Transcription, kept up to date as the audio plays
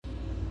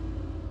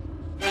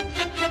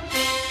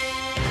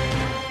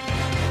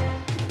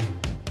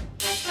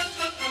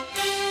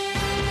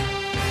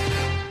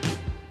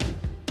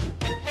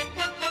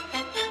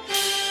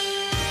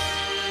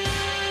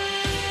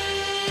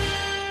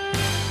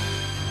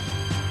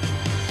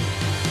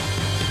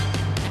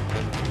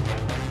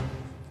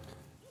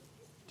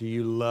Do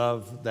you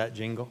love that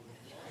jingle?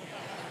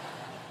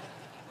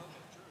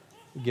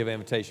 Give an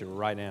invitation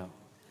right now.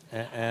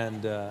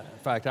 And in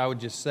fact, I would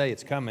just say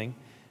it's coming.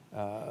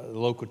 The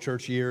local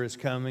church year is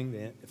coming.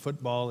 The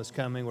football is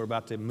coming. We're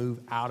about to move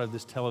out of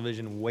this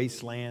television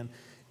wasteland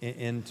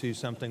into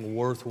something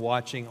worth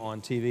watching on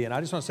TV. And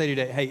I just want to say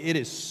today, hey, it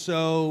is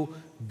so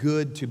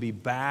good to be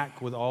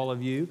back with all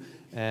of you.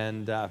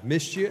 And I've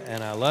missed you,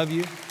 and I love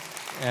you.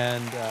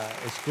 And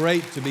it's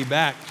great to be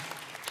back.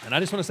 And I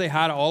just want to say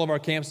hi to all of our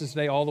campuses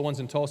today, all the ones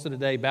in Tulsa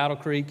today, Battle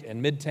Creek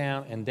and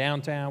Midtown and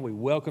downtown. We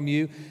welcome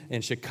you.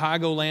 In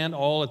Chicagoland,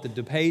 all at the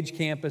DuPage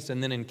campus,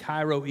 and then in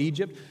Cairo,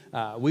 Egypt.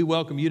 We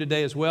welcome you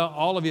today as well.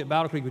 All of you at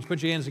Battle Creek, would you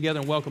put your hands together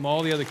and welcome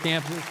all the other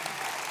campuses?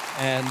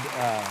 And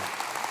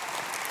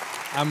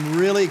I'm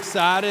really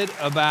excited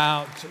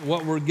about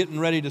what we're getting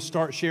ready to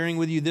start sharing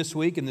with you this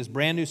week in this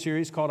brand new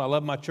series called I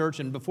Love My Church.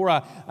 And before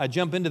I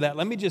jump into that,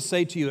 let me just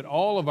say to you at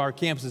all of our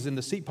campuses, in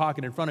the seat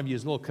pocket in front of you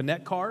is a little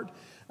Connect card.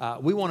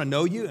 We want to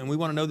know you, and we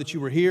want to know that you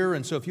were here.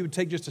 And so if you would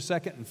take just a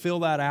second and fill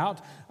that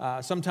out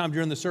sometime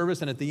during the service.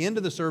 And at the end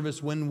of the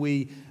service, when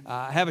we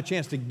have a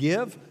chance to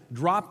give,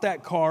 drop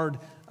that card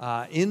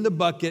in the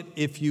bucket,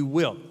 if you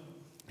will.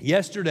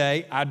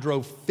 Yesterday, I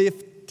drove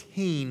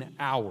 15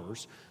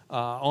 hours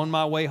on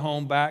my way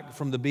home back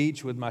from the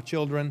beach with my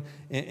children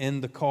in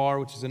the car,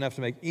 which is enough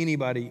to make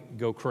anybody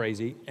go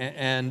crazy.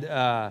 And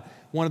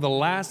one of the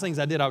last things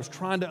I did, I was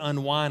trying to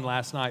unwind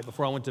last night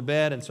before I went to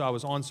bed, and so I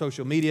was on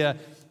social media,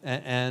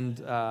 and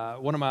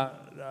one of my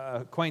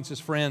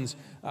acquaintances' friends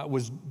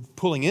was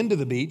pulling into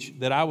the beach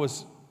that I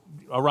was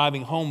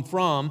arriving home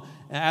from,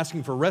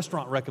 asking for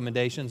restaurant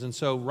recommendations. And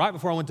so right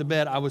before I went to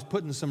bed, I was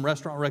putting some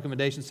restaurant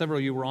recommendations. Several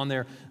of you were on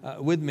there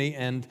with me,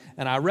 and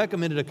I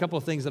recommended a couple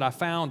of things that I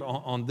found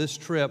on this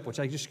trip, which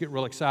I just get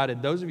real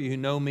excited. Those of you who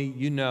know me,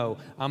 you know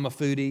I'm a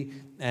foodie,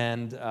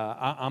 and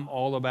I'm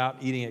all about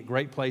eating at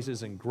great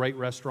places and great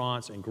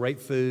restaurants and great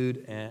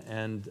food,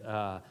 and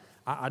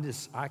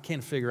I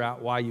can't figure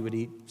out why you would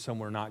eat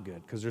somewhere not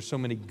good, because there's so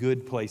many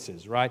good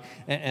places, right?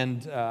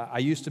 And I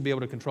used to be able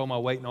to control my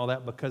weight and all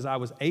that because I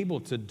was able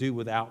to do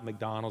without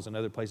McDonald's and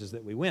other places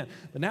that we went.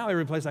 But now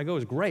every place I go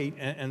is great,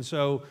 and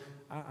so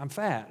I'm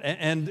fat.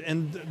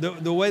 And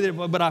the way that,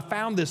 but I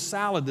found this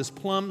salad, this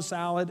plum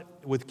salad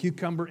with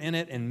cucumber in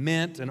it and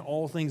mint and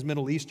all things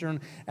Middle Eastern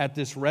at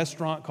this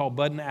restaurant called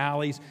Bud and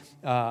Alley's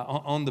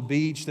on the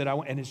beach that I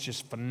went, and it's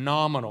just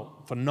phenomenal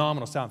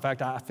salad. In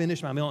fact, I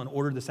finished my meal and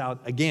ordered the salad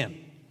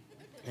again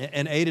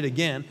and ate it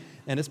again.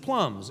 And it's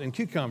plums and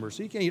cucumbers,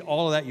 so you can eat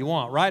all of that you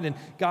want, right? And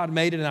God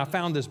made it, and I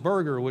found this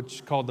burger,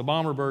 which called the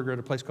Bomber Burger at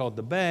a place called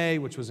The Bay,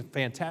 which was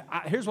fantastic.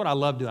 Here's what I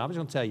love doing. I'm just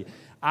going to tell you.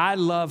 I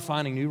love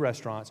finding new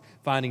restaurants,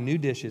 finding new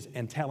dishes,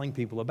 and telling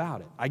people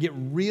about it. I get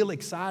real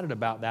excited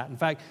about that. In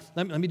fact,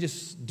 let me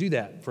just do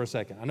that for a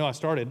second. I know I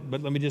started,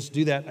 but let me just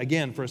do that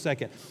again for a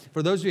second.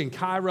 For those of you in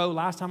Cairo,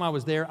 last time I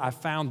was there, I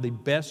found the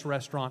best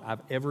restaurant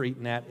I've ever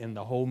eaten at in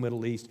the whole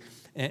Middle East,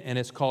 and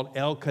it's called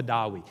El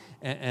Khadawi.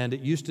 And it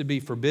used to be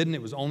forbidden.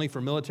 It was only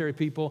for military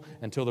people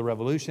until the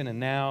revolution, and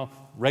now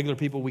regular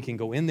people, we can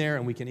go in there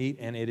and we can eat,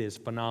 and it is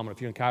phenomenal.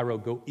 If you're in Cairo,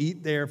 go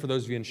eat there. For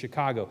those of you in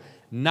Chicago,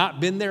 not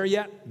been there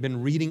yet,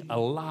 been reading a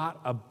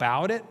lot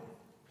about it.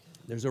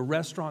 There's a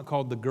restaurant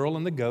called The Girl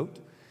and the Goat,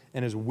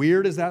 and as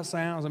weird as that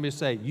sounds, let me just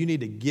say, you need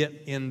to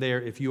get in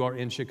there if you are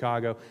in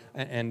Chicago,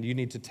 and you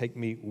need to take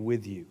me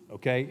with you,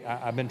 okay?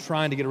 I've been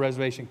trying to get a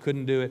reservation,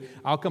 couldn't do it.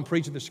 I'll come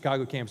preach at the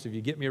Chicago campus if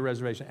you get me a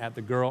reservation at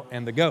The Girl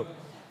and the Goat.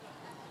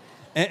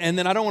 And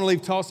then I don't want to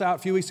leave Tulsa out. A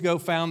few weeks ago,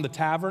 found the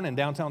Tavern in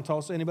downtown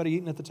Tulsa. Anybody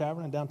eating at the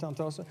Tavern in downtown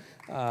Tulsa?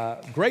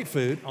 Great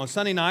food. On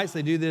Sunday nights,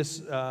 they do this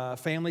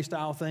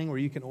family-style thing where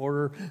you can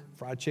order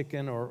fried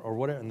chicken or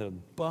whatever. And the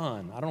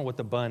bun, I don't know what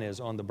the bun is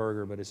on the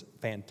burger, but it's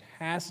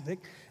fantastic.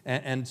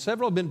 And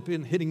several have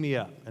been hitting me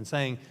up and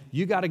saying,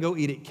 you got to go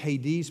eat at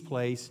KD's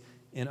place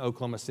in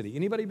Oklahoma City.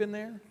 Anybody been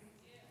there?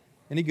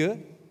 Any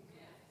good?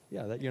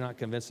 Yeah, you're not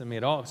convincing me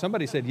at all.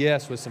 Somebody said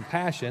yes with some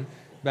passion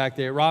back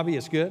there. Robbie,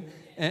 it's good.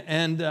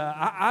 And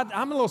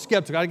I'm a little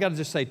skeptical. I got to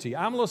just say to you,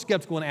 I'm a little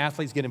skeptical when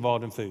athletes get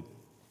involved in food.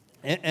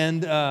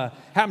 And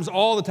happens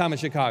all the time in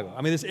Chicago.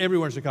 I mean, it's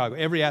everywhere in Chicago.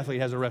 Every athlete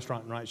has a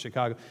restaurant right in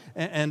Chicago.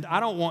 And I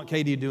don't want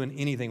KD doing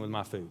anything with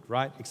my food,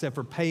 right? Except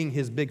for paying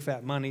his big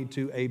fat money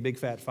to a big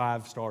fat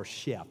 5-star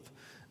chef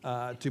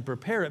to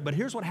prepare it. But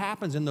here's what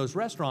happens in those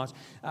restaurants.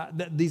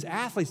 These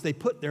athletes, they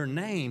put their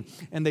name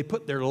and they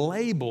put their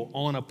label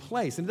on a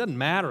place. And it doesn't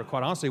matter,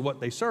 quite honestly,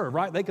 what they serve,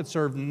 right? They could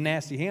serve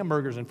nasty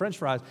hamburgers and french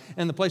fries,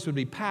 and the place would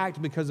be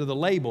packed because of the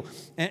label.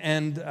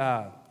 And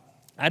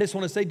I just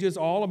want to say to you, it's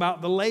all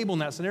about the label in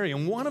that scenario.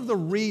 And one of the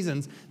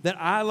reasons that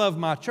I love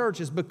my church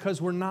is because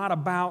we're not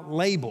about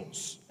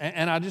labels.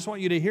 And I just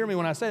want you to hear me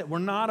when I say it. We're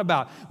not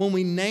about, when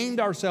we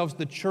named ourselves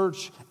the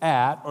church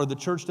or the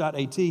church.at,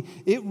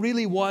 it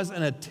really was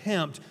an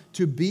attempt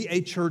to be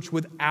a church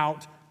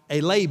without a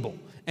label.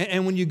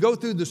 And when you go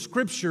through the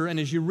scripture, and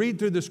as you read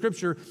through the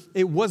scripture,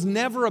 it was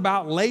never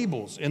about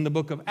labels in the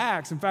book of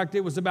Acts. In fact,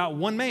 it was about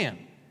one man.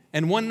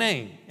 and one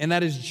name, and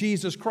that is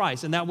Jesus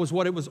Christ. And that was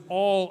what it was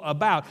all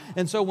about.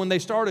 And so when they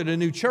started a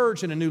new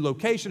church in a new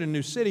location, a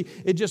new city,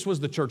 it just was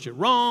the church at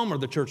Rome or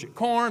the church at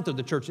Corinth or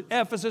the church at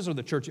Ephesus or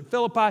the church at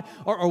Philippi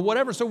or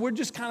whatever. So we're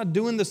just kind of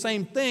doing the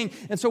same thing.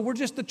 And so we're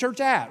just the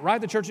church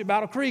right? The church at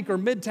Battle Creek or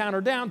Midtown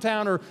or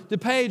downtown or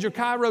DePage or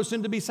Cairo,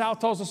 soon to be South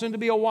Tulsa, soon to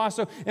be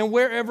Owasso, and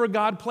wherever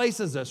God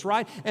places us,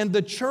 right? And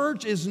the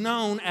church is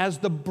known as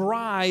the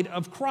bride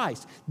of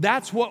Christ.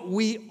 That's what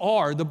we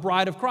are, the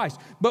bride of Christ.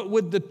 But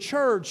with the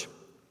church,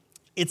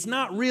 it's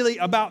not really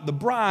about the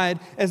bride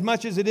as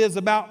much as it is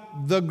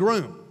about the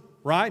groom,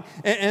 right?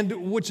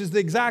 And which is the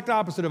exact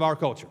opposite of our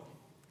culture.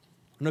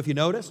 I don't know if you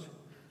noticed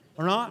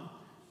or not.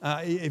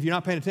 If you're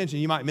not paying attention,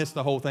 you might miss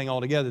the whole thing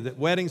altogether, that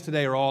weddings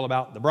today are all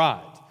about the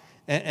bride,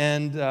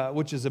 and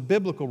which is a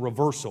biblical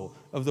reversal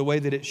of the way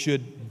that it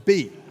should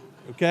be,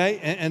 okay?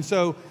 And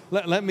so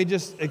let me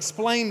just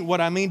explain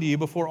what I mean to you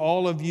before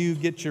all of you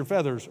get your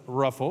feathers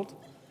ruffled.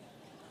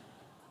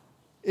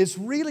 It's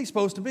really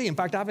supposed to be. In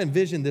fact, I've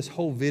envisioned this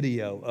whole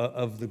video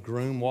of the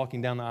groom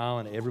walking down the aisle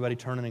and everybody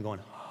turning and going,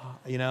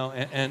 you know,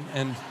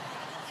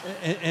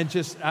 and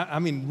just, I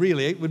mean,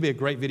 really, it would be a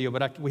great video,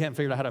 but we haven't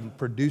figured out how to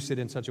produce it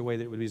in such a way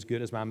that it would be as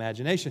good as my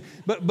imagination.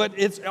 But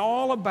it's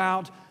all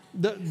about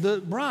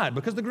the bride,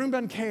 because the groom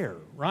doesn't care,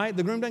 right?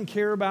 The groom doesn't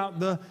care about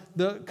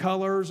the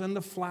colors and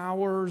the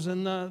flowers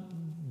and the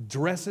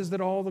dresses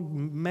that all the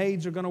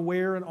maids are going to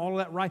wear and all of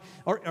that, right?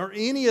 Or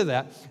any of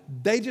that.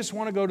 They just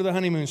want to go to the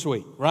honeymoon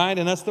suite, right?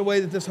 And that's the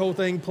way that this whole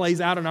thing plays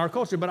out in our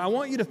culture. But I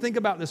want you to think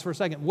about this for a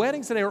second.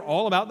 Weddings today are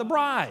all about the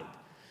bride.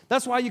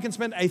 That's why you can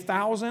spend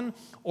 $1,000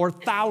 or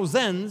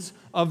thousands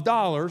of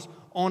dollars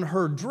on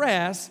her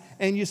dress,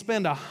 and you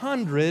spend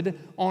 $100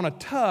 on a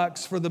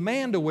tux for the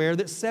man to wear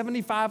that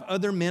 75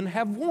 other men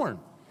have worn.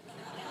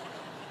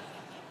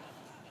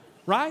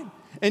 Right?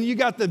 And you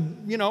got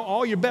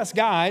all your best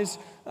guys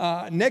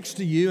next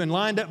to you and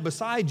lined up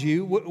beside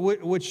you,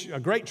 which a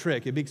great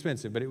trick, it'd be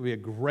expensive, but it would be a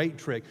great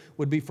trick,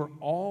 would be for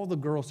all the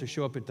girls to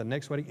show up at the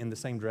next wedding in the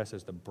same dress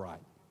as the bride.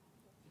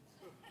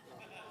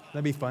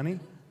 That'd be funny.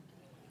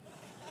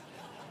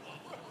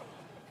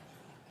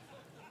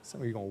 Some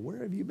of you are going,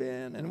 where have you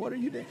been and what are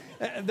you doing?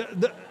 I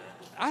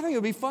think it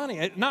would be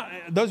funny.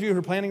 Those of you who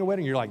are planning a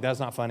wedding, you're like, that's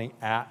not funny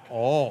at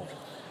all,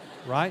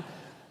 right?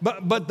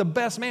 But the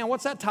best man,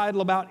 what's that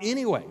title about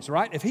anyways,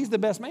 right? If he's the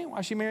best man, why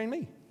is she marrying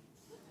me?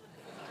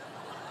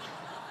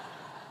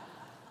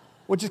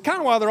 Which is kind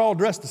of why they're all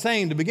dressed the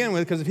same to begin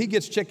with, because if he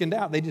gets chickened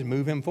out, they just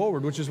move him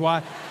forward, which is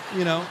why,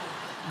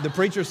 the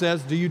preacher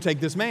says, do you take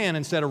this man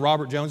instead of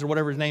Robert Jones or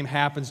whatever his name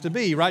happens to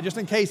be, right? Just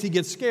in case he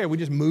gets scared, we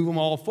just move them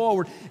all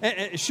forward.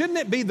 And shouldn't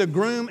it be the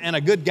groom and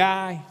a good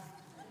guy?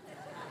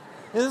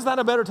 Isn't that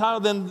a better title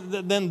than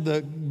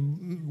the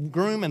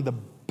groom and the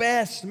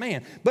best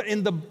man? But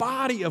in the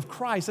body of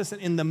Christ, listen,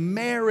 in the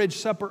marriage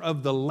supper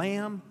of the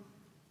Lamb,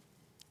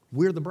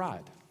 we're the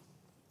bride.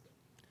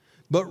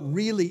 But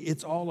really,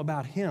 it's all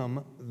about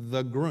him,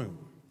 the groom,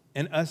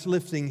 and us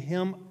lifting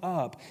him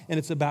up. And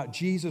it's about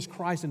Jesus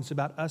Christ, and it's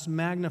about us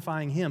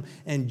magnifying him.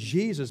 And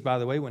Jesus, by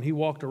the way, when he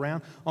walked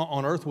around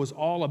on earth, was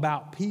all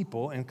about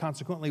people, and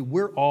consequently,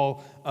 we're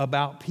all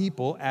about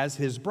people as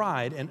his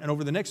bride. And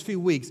over the next few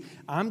weeks,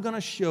 I'm going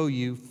to show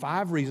you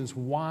 5 reasons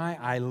why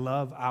I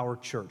love our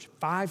church.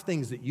 5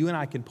 things that you and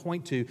I can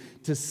point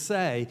to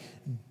say,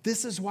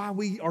 this is why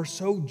we are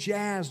so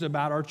jazzed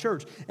about our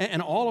church.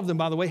 And all of them,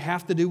 by the way,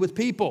 have to do with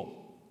people.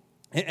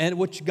 And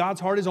which God's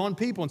heart is on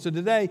people. And so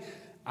today,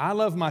 I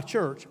love my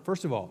church,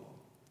 first of all,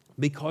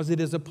 because it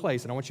is a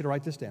place, and I want you to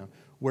write this down,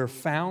 where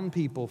found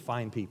people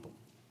find people.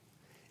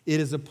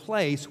 It is a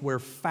place where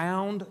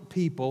found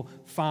people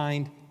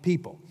find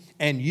people.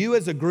 And you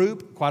as a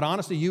group, quite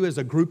honestly, you as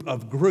a group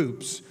of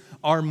groups,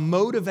 are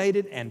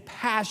motivated and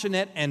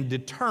passionate and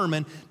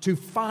determined to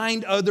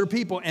find other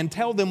people and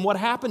tell them what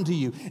happened to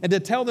you and to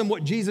tell them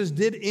what Jesus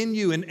did in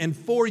you and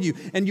for you.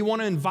 And you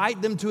want to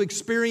invite them to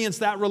experience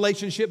that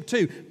relationship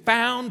too.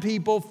 Found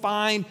people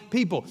find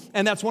people.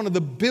 And that's one of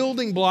the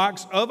building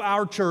blocks of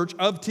our church,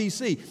 of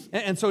TC.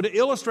 And so to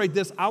illustrate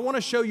this, I want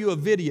to show you a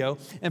video.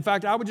 In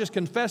fact, I would just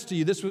confess to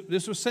you,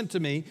 this was sent to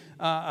me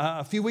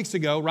a few weeks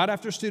ago, right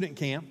after student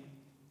camp.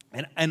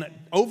 And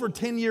over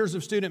 10 years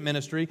of student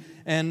ministry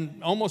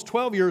and almost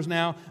 12 years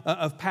now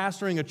of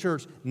pastoring a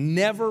church,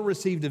 never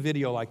received a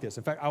video like this.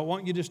 In fact, I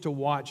want you just to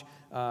watch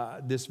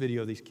this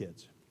video of these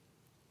kids.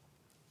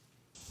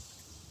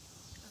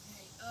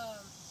 Okay,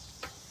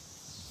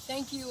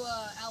 thank you,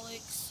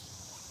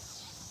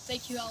 Alex.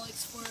 Thank you,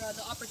 Alex, for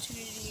the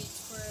opportunity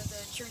for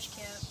the church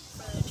camp,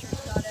 for the church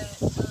Goddard.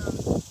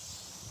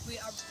 We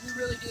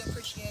really do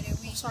appreciate it.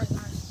 Sorry,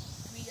 guys.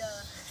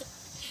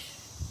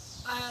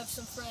 I have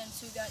some friends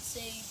who got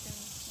saved and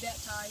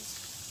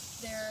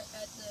baptized there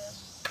at the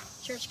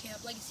church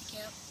camp, Legacy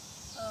Camp.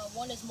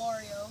 One is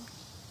Mario,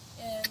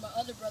 and my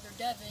other brother,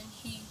 Devin,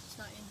 he's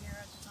not in here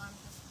at the time,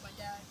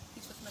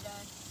 he's with my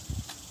dad.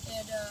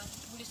 And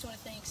we just want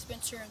to thank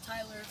Spencer and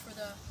Tyler for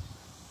the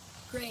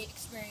great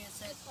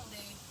experience that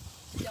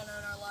they've done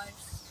in our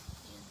lives.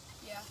 And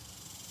yeah,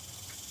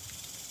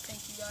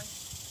 thank you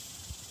guys.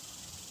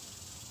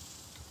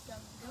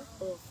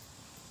 Well,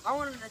 I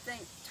wanted to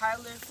thank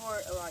Tyler for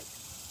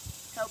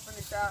helping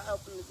us out,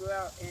 helping to go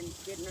out and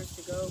getting us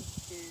to go,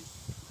 and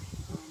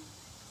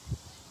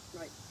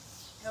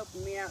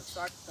helping me out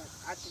so I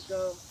could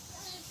go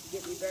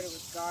get me better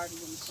with God and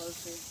get me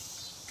closer.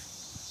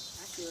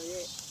 That's really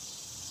it.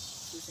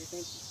 So say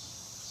thank you.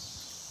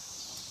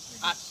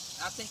 I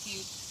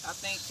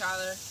thank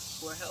Tyler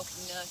for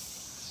helping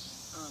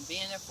us,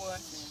 being there for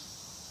us, and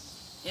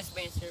his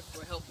Spencer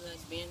for helping us,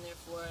 being there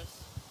for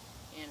us,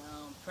 and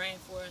praying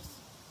for us.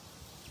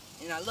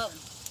 And I love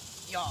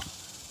y'all.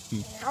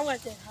 And I want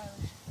to thank Tyler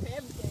for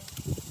everything.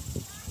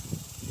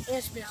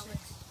 And Spencer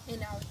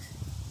and Alex.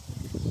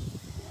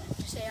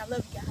 Just say I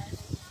love you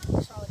guys.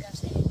 That's all I got to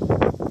say. I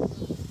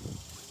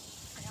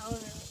don't know.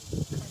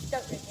 I'm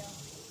stuck right now.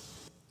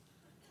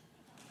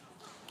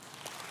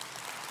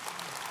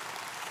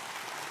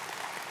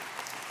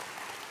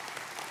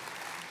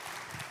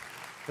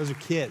 Those are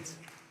kids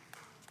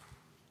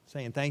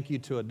saying thank you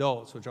to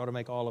adults, which ought to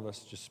make all of us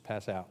just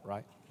pass out,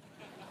 right?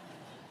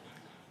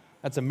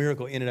 That's a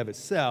miracle in and of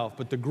itself,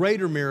 but the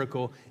greater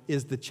miracle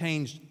is the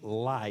changed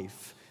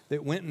life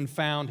that went and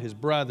found his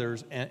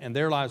brothers, and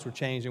their lives were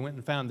changed, and went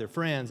and found their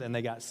friends, and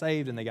they got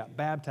saved, and they got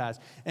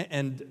baptized,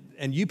 and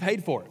you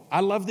paid for it. I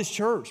love this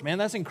church, man.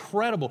 That's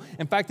incredible.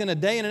 In fact, in a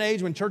day and an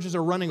age when churches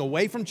are running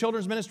away from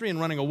children's ministry and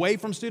running away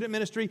from student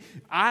ministry,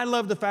 I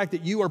love the fact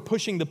that you are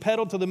pushing the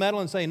pedal to the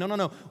metal and saying,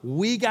 no,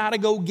 we got to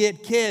go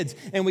get kids,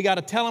 and we got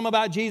to tell them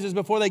about Jesus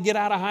before they get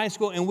out of high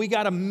school, and we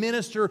got to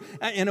minister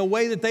in a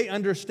way that they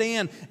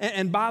understand.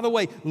 And by the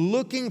way,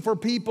 looking for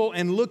people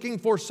and looking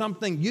for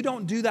something, you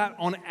don't do that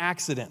on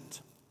accident.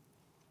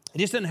 It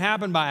just didn't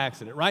happen by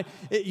accident, right?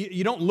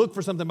 You don't look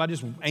for something by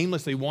just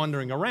aimlessly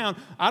wandering around.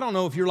 I don't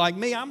know if you're like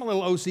me. I'm a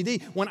little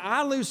OCD. When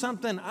I lose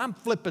something, I'm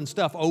flipping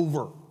stuff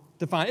over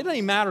to find it. It doesn't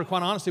even matter,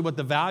 quite honestly, what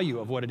the value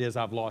of what it is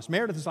I've lost.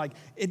 Meredith is like,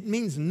 it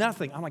means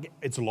nothing. I'm like,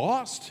 it's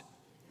lost.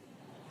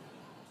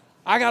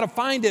 I got to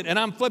find it, and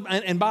I'm flipping.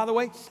 And by the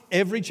way,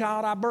 every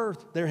child I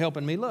birthed, they're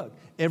helping me look.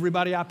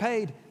 Everybody I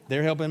paid,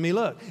 they're helping me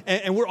look.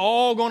 And we're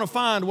all going to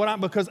find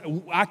because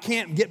I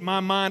can't get my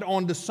mind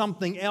onto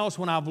something else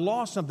when I've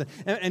lost something.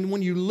 And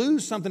when you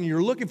lose something and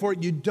you're looking for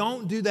it, you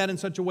don't do that in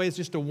such a way as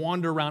just to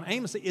wander around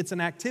aimlessly. It's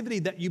an activity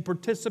that you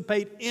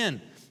participate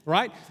in,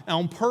 right?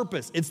 On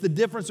purpose. It's the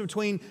difference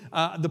between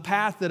the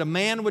path that a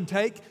man would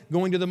take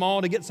going to the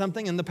mall to get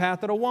something and the path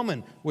that a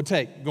woman would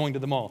take going to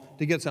the mall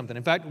to get something.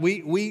 In fact,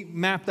 we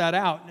map that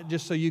out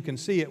just so you can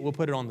see it. We'll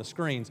put it on the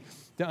screens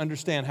to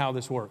understand how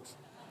this works.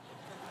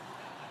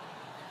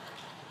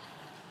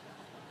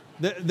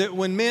 That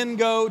when men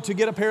go to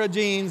get a pair of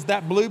jeans,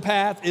 that blue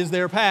path is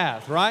their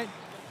path, right?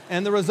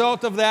 And the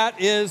result of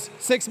that is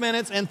 6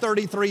 minutes and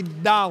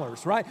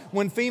 $33, right?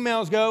 When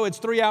females go, it's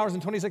 3 hours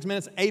and 26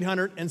 minutes,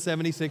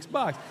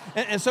 $876.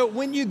 And so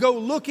when you go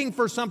looking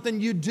for something,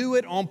 you do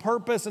it on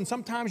purpose, and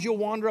sometimes you'll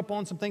wander up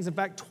on some things. In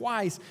fact,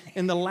 twice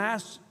in the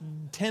last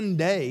 10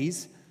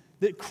 days,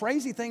 the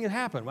crazy thing had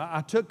happened.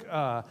 I took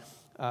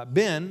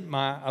Ben,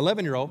 my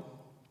 11-year-old,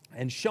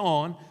 and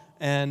Sean,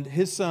 and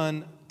his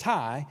son,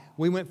 Ty,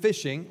 we went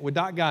fishing with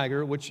Doc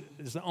Geiger, which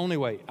is the only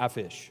way I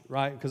fish,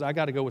 right? Because I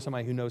got to go with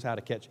somebody who knows how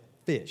to catch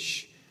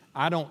fish.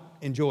 I don't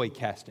enjoy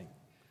casting.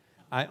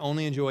 I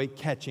only enjoy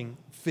catching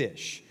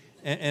fish.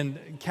 And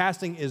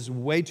casting is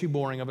way too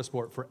boring of a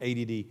sport for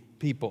ADD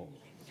people.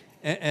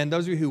 And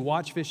those of you who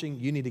watch fishing,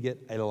 you need to get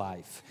a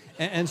life.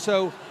 And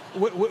so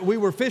we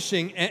were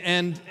fishing,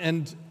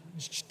 and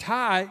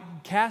Ty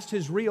cast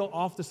his reel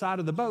off the side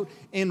of the boat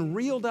and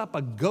reeled up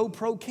a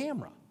GoPro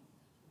camera.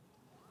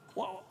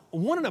 Well,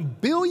 1 in a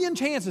billion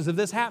chances of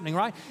this happening,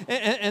 right?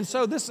 And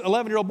so this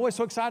 11-year-old boy is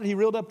so excited, he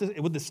reeled up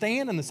with the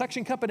stand and the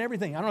suction cup and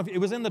everything. I don't know if it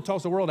was in the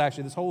Tulsa World,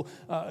 actually. This whole,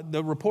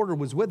 the reporter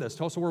was with us,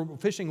 Tulsa World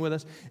fishing with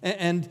us.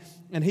 And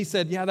he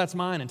said, yeah, that's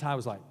mine. And Ty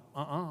was like,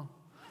 I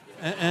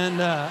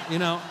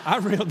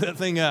reeled that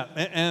thing up.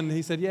 And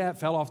he said, yeah, it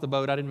fell off the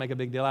boat. I didn't make a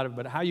big deal out of it.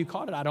 But how you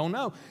caught it, I don't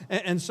know.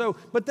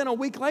 But then a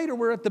week later,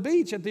 we're at the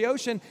beach, at the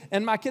ocean,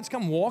 and my kids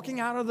come walking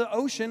out of the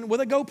ocean with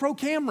a GoPro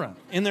camera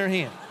in their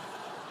hand.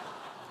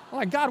 I'm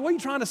like, God, what are you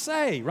trying to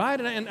say,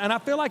 right? And I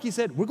feel like he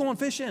said, we're going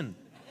fishing.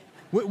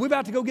 We're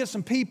about to go get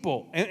some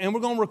people, and we're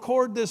going to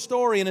record this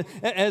story. And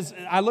as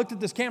I looked at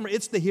this camera,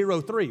 it's the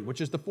Hero 3, which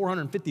is the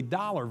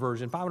 $450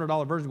 version,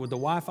 $500 version with the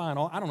Wi-Fi and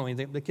all. I don't know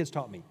anything. The kids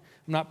taught me.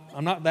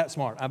 I'm not that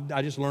smart.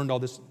 I just learned all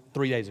this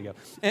 3 days ago.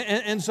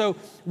 And so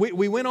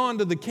we went on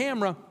to the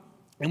camera,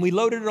 and we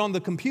loaded it on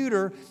the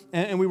computer,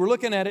 and we were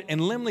looking at it,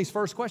 and Limley's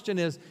first question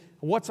is,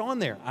 what's on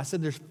there? I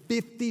said, there's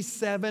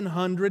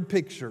 5,700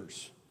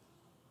 pictures.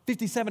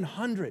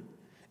 5,700.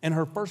 And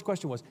her first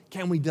question was,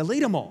 can we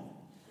delete them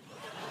all?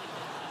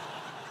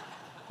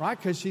 Right?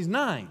 Because she's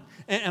 9.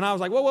 And I was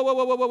like,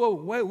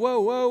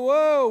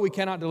 whoa, we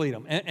cannot delete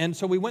them. And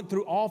so we went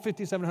through all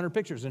 5,700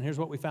 pictures, and here's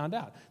what we found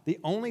out. The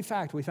only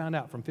fact we found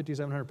out from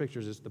 5,700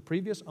 pictures is the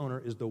previous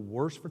owner is the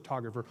worst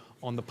photographer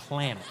on the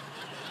planet.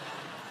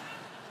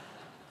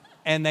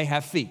 And they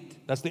have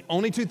feet. That's the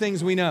only 2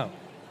 things we know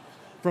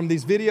from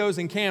these videos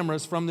and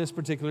cameras from this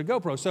particular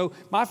GoPro. So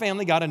my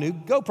family got a new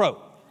GoPro.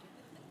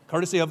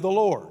 courtesy of the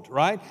Lord,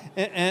 right?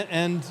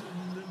 And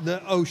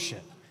the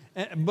ocean.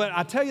 But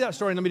I tell you that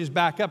story, and let me just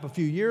back up. A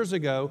few years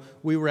ago,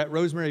 we were at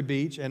Rosemary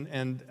Beach,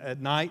 and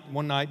at night,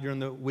 one night during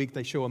the week,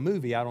 they show a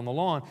movie out on the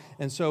lawn.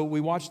 And so we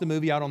watched the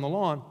movie out on the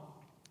lawn,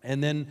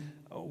 and then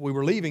we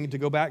were leaving to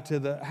go back to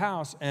the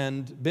house,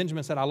 and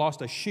Benjamin said, I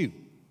lost a shoe.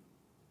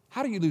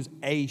 How do you lose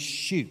a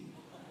shoe?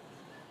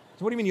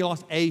 So what do you mean you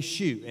lost a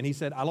shoe? And he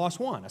said, I lost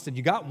one. I said,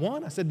 you got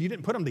one? I said, you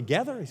didn't put them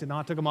together? He said, no,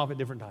 I took them off at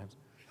different times.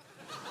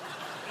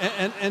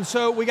 And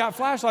so we got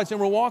flashlights, and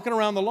we're walking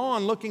around the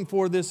lawn looking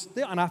for this,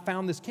 and I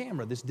found this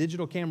camera. This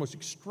digital camera was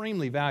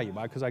extremely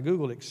valuable because I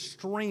Googled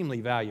extremely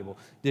valuable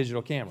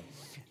digital camera.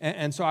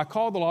 And so I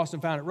called the Lost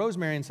and Found at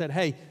Rosemary and said,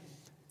 hey,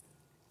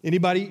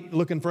 anybody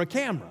looking for a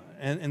camera?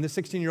 And the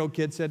 16-year-old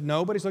kid said,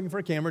 nobody's looking for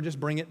a camera, just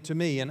bring it to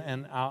me,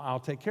 and I'll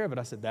take care of it.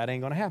 I said, that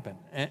ain't going to happen.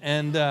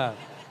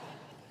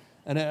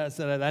 And I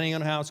said, that ain't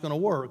gonna how it's going to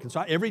work. And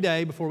so every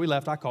day before we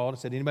left, I called and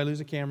said, anybody lose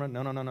a camera?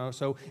 No.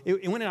 So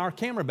it went in our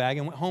camera bag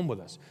and went home with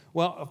us.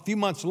 Well, a few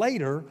months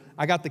later,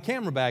 I got the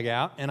camera bag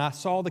out, and I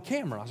saw the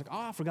camera. I was like,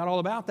 oh, I forgot all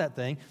about that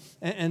thing.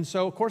 And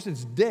so, of course,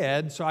 it's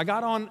dead. So I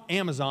got on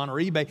Amazon or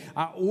eBay.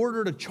 I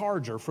ordered a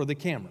charger for the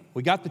camera.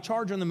 We got the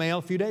charger in the mail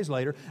a few days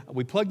later.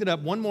 We plugged it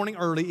up one morning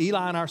early.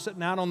 Eli and I are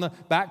sitting out on the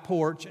back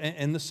porch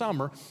in the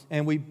summer,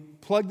 and we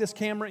plug this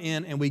camera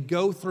in, and we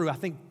go through, I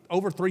think,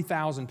 over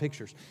 3,000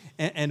 pictures.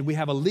 And we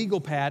have a legal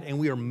pad, and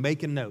we are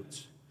making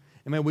notes.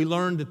 And man, we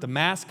learned that the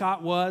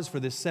mascot was for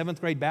this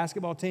 7th grade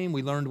basketball team.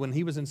 We learned when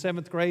he was in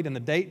 7th grade and the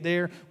date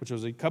there, which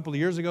was a couple of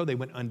years ago, they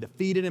went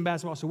undefeated in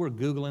basketball. So we're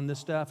Googling this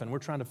stuff, and we're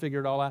trying to figure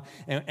it all out.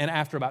 And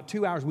after about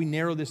 2 hours, we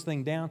narrow this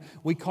thing down.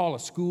 We call a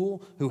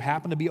school who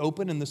happened to be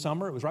open in the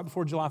summer. It was right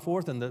before July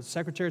 4th, and the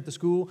secretary at the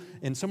school,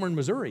 somewhere in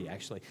Missouri,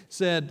 actually,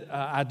 said,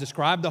 I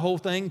described the whole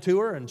thing to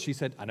her, and she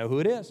said, I know who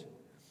it is.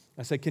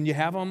 I said, can you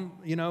have them,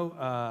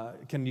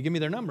 can you give me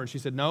their number? And she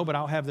said, no, but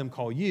I'll have them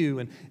call you.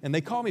 And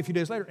they called me a few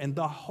days later, and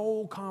the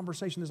whole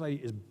conversation, this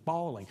lady is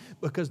bawling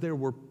because there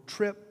were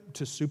trip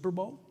to Super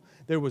Bowl.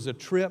 There was a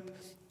trip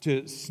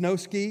to snow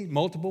ski,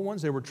 multiple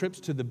ones. There were trips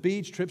to the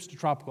beach, trips to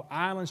tropical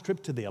islands,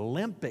 trips to the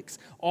Olympics,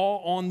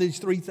 all on these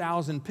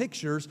 3,000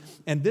 pictures.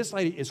 And this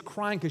lady is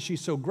crying because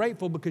she's so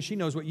grateful because she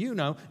knows what you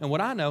know and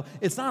what I know.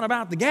 It's not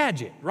about the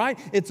gadget, right?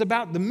 It's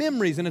about the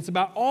memories, and it's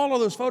about all of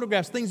those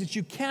photographs, things that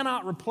you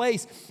cannot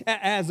replace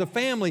as a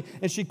family.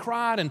 And she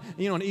cried, and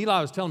and Eli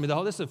was telling me,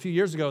 this is a few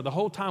years ago, the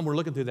whole time we're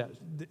looking through that,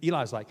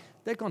 Eli's like,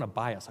 they're going to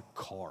buy us a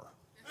car.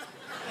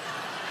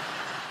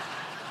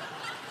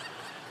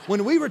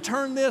 When we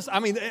returned this,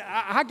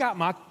 I got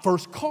my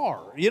first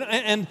car,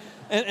 and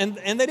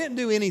they didn't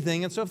do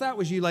anything. And so if that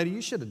was you, lady,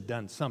 you should have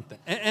done something.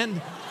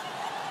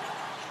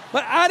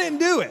 But I didn't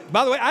do it.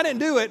 By the way, I didn't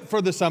do it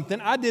for the something.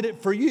 I did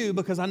it for you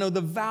because I know the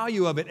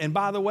value of it. And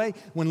by the way,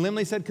 when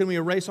Limley said, can we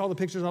erase all the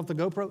pictures off the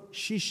GoPro?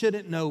 She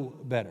shouldn't know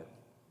better.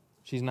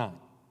 She's not.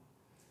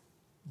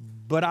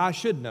 But I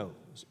should know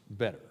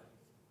better,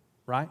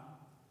 right?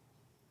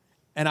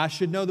 And I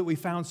should know that we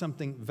found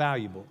something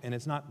valuable. And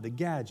it's not the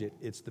gadget,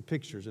 it's the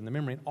pictures and the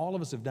memory. And all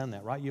of us have done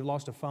that, right? You've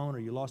lost a phone or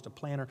you lost a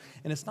planner.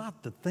 And it's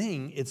not the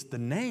thing, it's the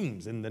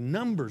names and the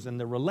numbers and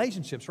the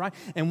relationships, right?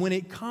 And when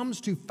it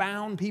comes to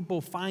found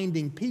people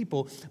finding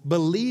people,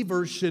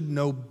 believers should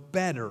know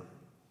better.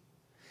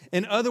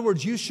 In other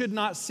words, you should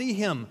not see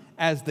him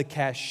as the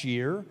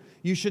cashier.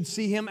 You should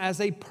see him as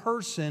a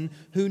person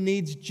who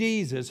needs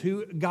Jesus,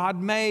 who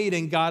God made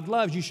and God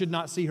loves. You should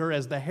not see her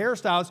as the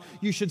hairstylist.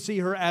 You should see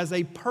her as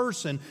a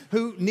person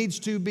who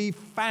needs to be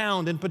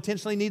found and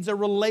potentially needs a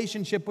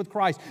relationship with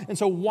Christ. And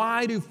so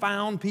why do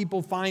found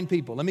people find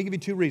people? Let me give you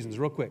 2 reasons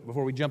real quick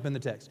before we jump in the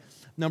text.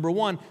 Number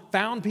 1,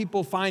 found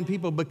people find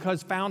people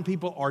because found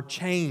people are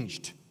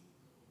changed.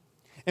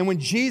 And when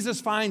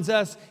Jesus finds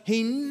us,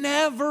 he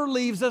never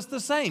leaves us the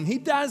same. He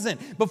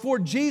doesn't. Before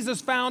Jesus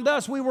found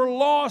us, we were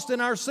lost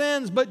in our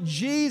sins, but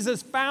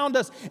Jesus found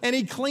us and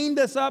he cleaned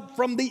us up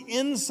from the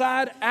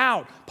inside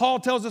out.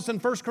 Paul tells us in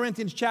 1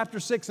 Corinthians chapter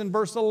 6 and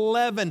verse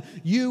 11,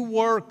 you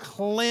were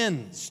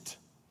cleansed.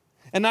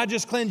 And not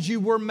just cleansed, you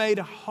were made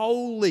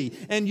holy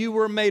and you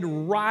were made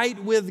right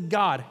with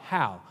God.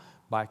 How?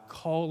 By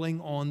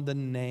calling on the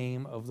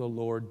name of the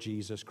Lord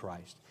Jesus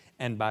Christ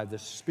and by the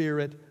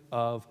Spirit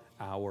of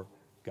our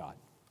God.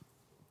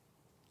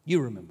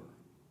 You remember.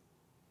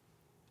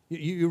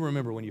 You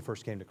remember when you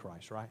first came to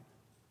Christ, right?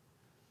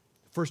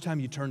 First time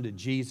you turned to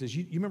Jesus,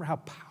 you remember how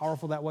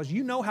powerful that was?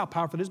 You know how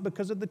powerful it is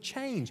because of the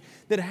change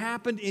that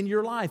happened in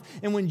your life.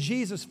 And when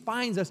Jesus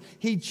finds us,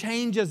 he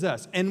changes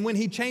us. And when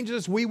he changes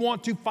us, we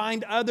want to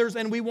find others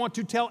and we want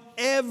to tell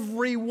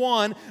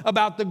everyone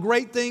about the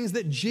great things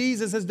that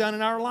Jesus has done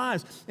in our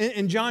lives.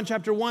 In John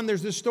chapter 1,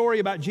 there's this story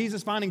about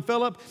Jesus finding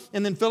Philip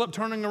and then Philip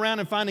turning around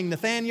and finding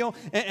Nathanael.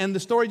 And the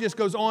story just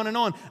goes on and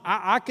on.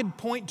 I could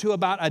point to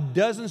about a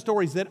dozen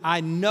stories that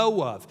I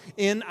know of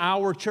in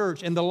our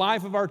church, in the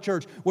life of our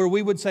church, where we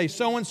we would say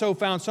so-and-so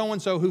found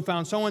so-and-so who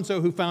found so-and-so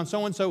who found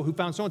so-and-so who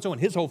found so-and-so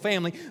and his whole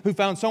family who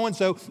found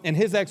so-and-so and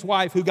his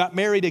ex-wife who got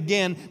married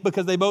again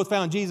because they both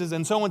found Jesus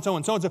and so-and-so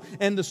and so-and-so.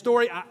 And the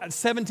story,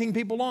 17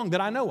 people long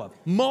that I know of.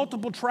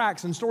 Multiple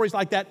tracks and stories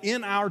like that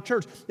in our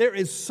church. There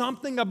is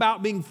something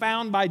about being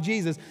found by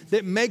Jesus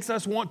that makes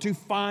us want to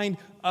find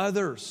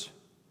others,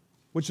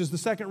 which is the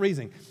second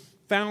reason.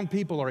 Found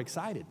people are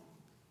excited.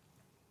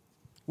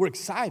 We're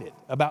excited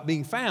about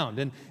being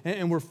found,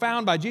 and we're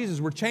found by Jesus.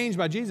 We're changed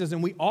by Jesus,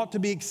 and we ought to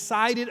be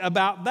excited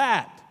about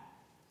that.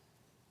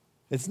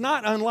 It's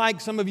not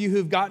unlike some of you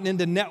who've gotten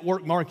into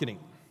network marketing,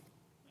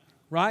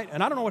 right?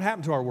 And I don't know what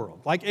happened to our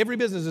world. Like every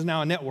business is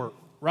now a network,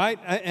 right?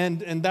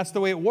 And that's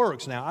the way it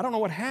works now. I don't know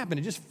what happened.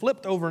 It just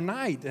flipped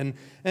overnight, and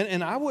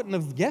I wouldn't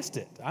have guessed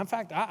it. In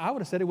fact, I would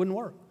have said it wouldn't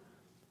work.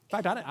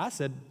 In fact, I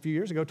said a few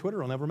years ago, Twitter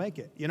will never make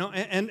it,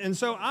 and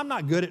so I'm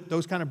not good at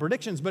those kind of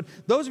predictions, but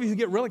those of you who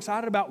get real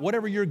excited about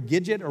whatever your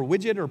gadget or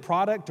widget or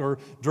product or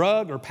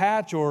drug or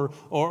patch or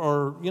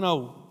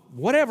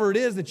whatever it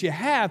is that you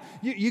have,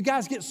 you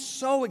guys get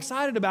so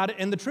excited about it,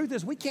 and the truth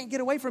is we can't get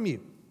away from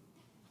you.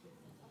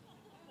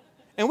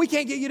 And we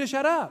can't get you to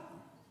shut up,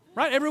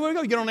 right? Everywhere you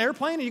go, you get on an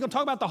airplane and you're going to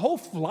talk about the whole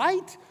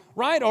flight,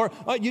 right? Or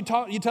you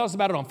tell us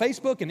about it on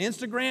Facebook and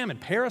Instagram and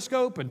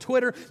Periscope and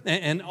Twitter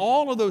and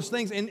all of those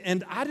things.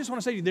 And I just want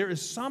to say to you, there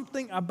is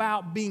something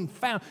about being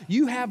found.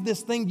 You have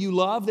this thing you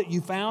love that you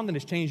found and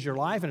has changed your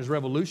life and has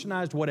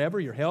revolutionized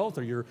whatever, your health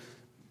or your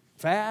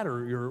fat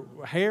or your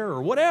hair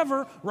or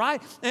whatever,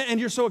 right? And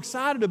you're so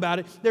excited about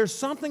it. There's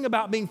something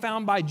about being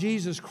found by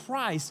Jesus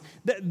Christ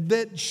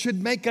that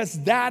should make us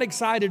that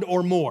excited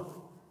or more,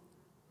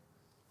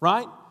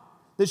 right?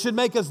 That should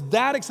make us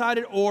that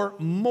excited or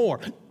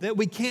more, that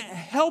we can't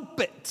help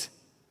it,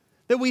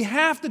 that we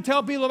have to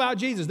tell people about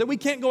Jesus, that we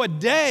can't go a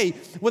day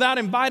without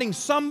inviting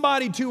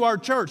somebody to our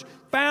church.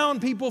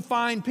 Found people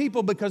find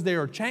people because they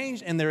are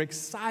changed and they're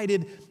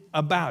excited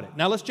about it.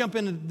 Now let's jump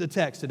into the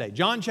text today.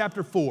 John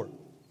chapter 4. I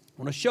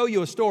want to show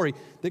you a story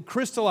that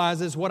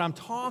crystallizes what I'm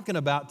talking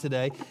about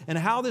today and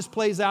how this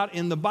plays out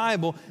in the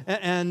Bible.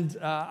 And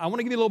I want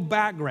to give you a little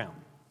background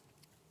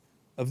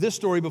of this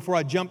story before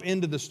I jump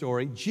into the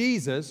story.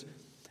 Jesus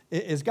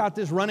has got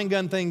this run and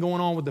gun thing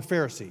going on with the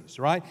Pharisees,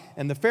 right?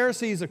 And the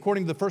Pharisees,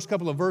 according to the first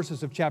couple of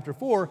verses of chapter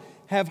 4,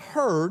 have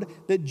heard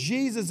that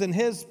Jesus and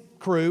his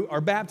crew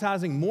are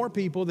baptizing more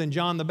people than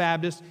John the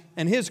Baptist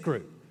and his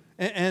crew.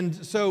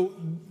 And so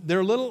they're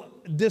a little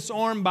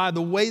disarmed by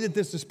the way that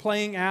this is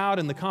playing out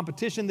and the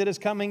competition that is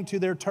coming to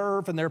their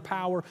turf and their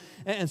power.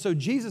 And so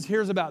Jesus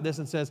hears about this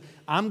and says,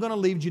 I'm going to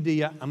leave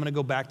Judea. I'm going to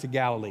go back to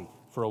Galilee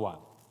for a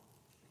while.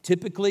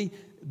 Typically,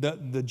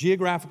 the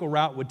geographical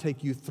route would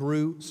take you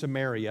through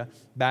Samaria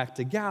back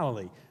to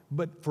Galilee.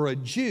 But for a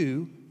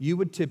Jew, you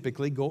would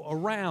typically go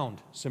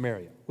around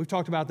Samaria. We've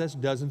talked about this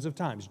dozens of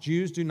times.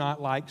 Jews do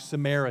not like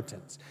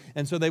Samaritans.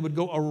 And so they would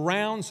go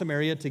around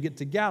Samaria to get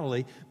to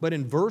Galilee. But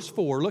in verse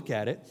 4, look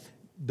at it.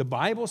 The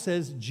Bible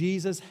says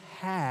Jesus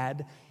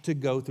had to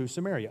go through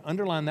Samaria.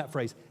 Underline that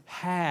phrase,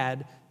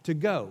 had to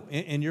go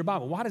in your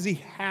Bible. Why does he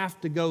have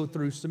to go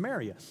through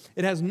Samaria?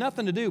 It has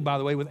nothing to do, by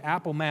the way, with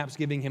Apple Maps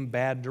giving him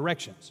bad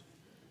directions.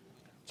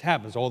 It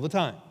happens all the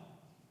time.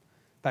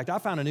 In fact, I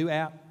found a new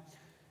app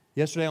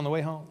yesterday on the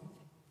way home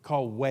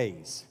called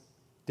Waze,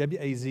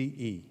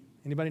 W-A-Z-E.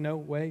 Anybody know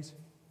Waze?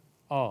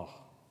 Oh,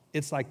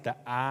 it's like the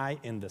eye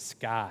in the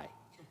sky.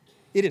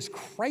 It is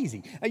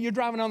crazy. You're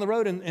driving on the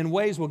road and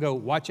Waze will go,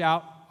 watch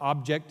out,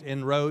 object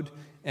in road,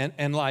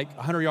 and like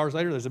 100 yards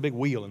later, there's a big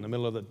wheel in the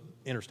middle of the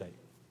interstate.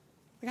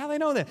 Like, how do they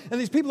know that?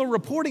 And these people are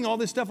reporting all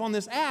this stuff on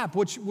this app,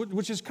 which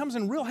comes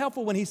in real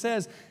helpful when he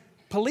says,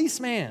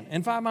 policeman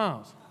in 5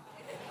 miles.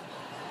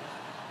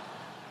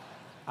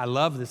 I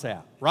love this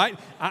app, right?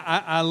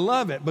 I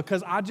love it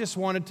because I just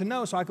wanted to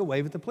know so I could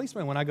wave at the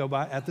policeman when I go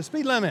by at the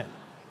speed limit.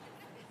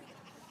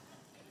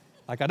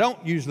 Like I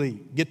don't usually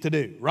get to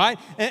do, right?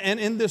 And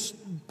in this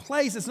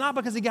place, it's not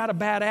because he got a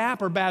bad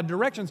app or bad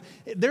directions.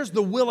 There's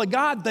the will of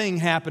God thing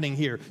happening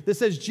here that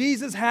says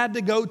Jesus had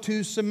to go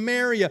to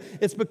Samaria.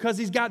 It's because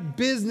he's got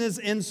business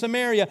in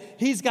Samaria.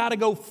 He's got to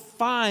go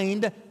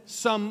find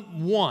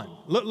someone.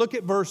 Look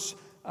at verse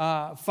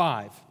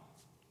 5.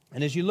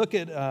 And as you look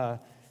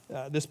at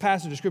this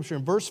passage of Scripture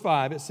in verse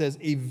 5, it says,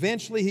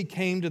 eventually he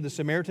came to the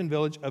Samaritan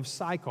village of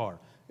Sychar.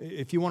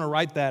 If you want to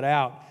write that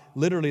out,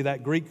 literally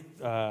that Greek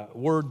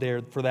word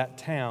there for that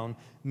town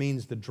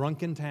means the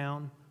drunken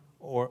town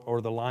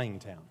or the lying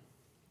town.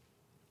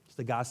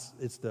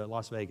 It's the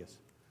Las Vegas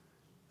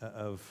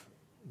of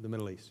the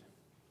Middle East.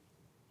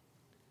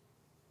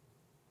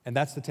 And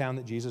that's the town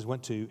that Jesus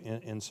went to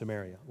in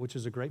Samaria, which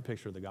is a great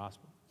picture of the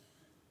gospel,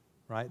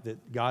 right?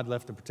 That God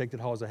left the protected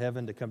halls of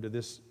heaven to come to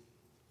this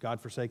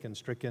God-forsaken,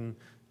 stricken,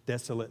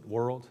 desolate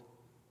world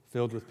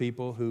filled with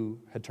people who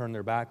had turned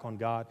their back on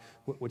God,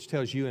 which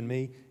tells you and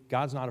me,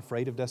 God's not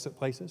afraid of desolate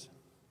places,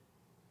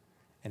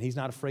 and he's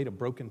not afraid of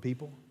broken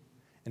people,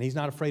 and he's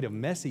not afraid of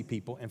messy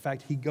people. In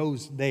fact, he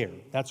goes there.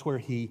 That's where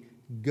he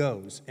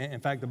goes.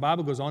 In fact, the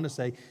Bible goes on to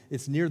say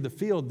it's near the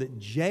field that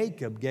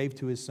Jacob gave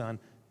to his son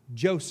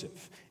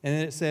Joseph. And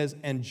then it says,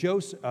 and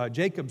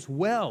Jacob's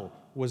well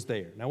was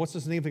there. Now, what's the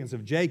significance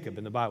of Jacob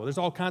in the Bible? There's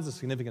all kinds of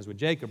significance with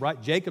Jacob,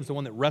 right? Jacob's the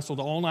one that wrestled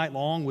all night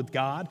long with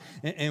God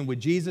and with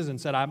Jesus and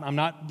said, I'm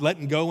not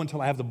letting go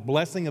until I have the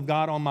blessing of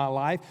God on my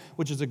life,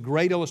 which is a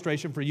great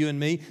illustration for you and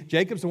me.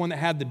 Jacob's the one that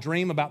had the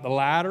dream about the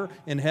ladder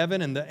in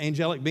heaven, and the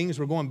angelic beings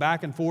were going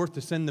back and forth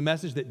to send the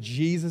message that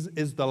Jesus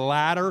is the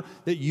ladder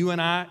that you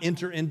and I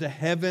enter into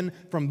heaven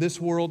from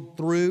this world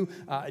through.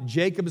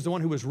 Jacob is the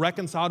one who was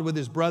reconciled with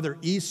his brother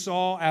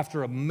Esau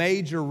after a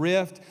major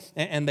rift,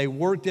 and they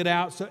worked it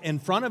out. So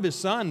in front of his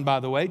son, by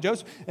the way,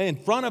 Joseph, in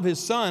front of his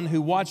son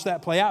who watched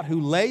that play out,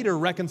 who later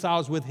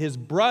reconciles with his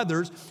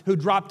brothers who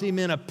dropped him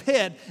in a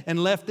pit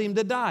and left him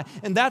to die.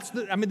 And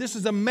this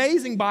is an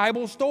amazing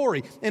Bible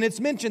story, and it's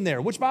mentioned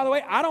there, which, by the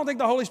way, I don't think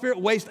the Holy Spirit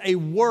wasted a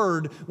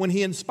word when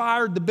he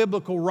inspired the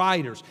biblical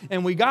writers.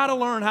 And we got to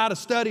learn how to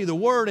study the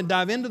Word and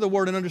dive into the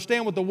Word and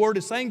understand what the Word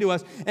is saying to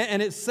us.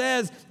 And it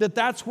says that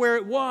that's where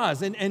it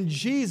was. And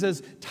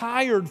Jesus,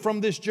 tired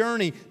from this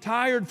journey,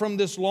 tired from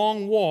this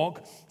long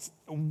walk,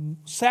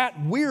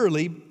 sat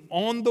wearily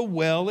on the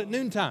well at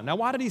noontime. Now,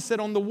 why did he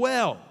sit on the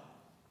well?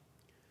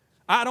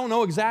 I don't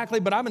know exactly,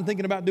 but I've been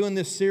thinking about doing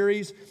this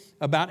series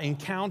about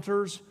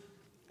encounters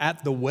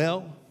at the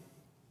well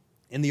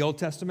in the Old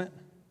Testament.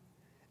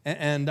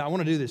 And I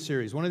want to do this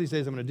series. One of these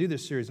days I'm going to do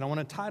this series, and I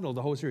want to title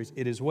the whole series,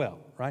 It Is Well,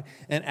 right?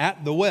 And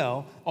at the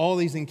well, all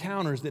these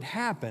encounters that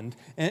happened,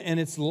 and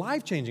it's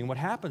life-changing what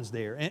happens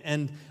there.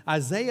 And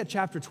Isaiah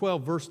chapter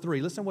 12, verse 3,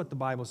 listen to what the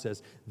Bible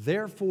says.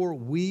 Therefore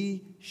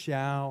we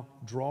shall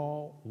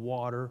draw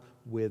water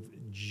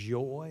with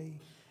joy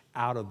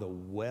out of the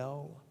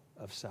well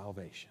of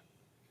salvation.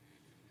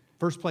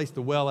 First place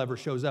the well ever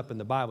shows up in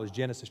the Bible is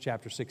Genesis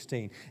chapter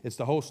 16. It's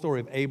the whole story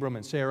of Abram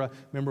and Sarah.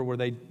 Remember where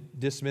they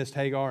dismissed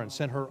Hagar and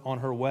sent her on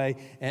her way?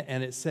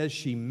 And it says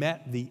she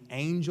met the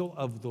angel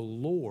of the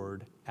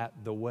Lord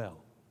at the well.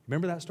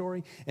 Remember that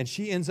story? And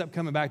she ends up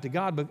coming back to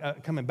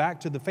God, coming back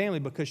to the family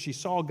because she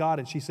saw God,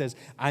 and she says,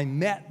 I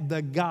met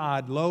the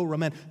God, lo,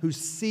 Raman, who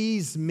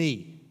sees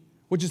me.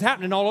 Which is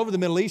happening all over the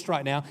Middle East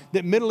right now,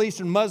 that Middle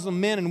Eastern Muslim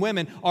men and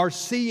women are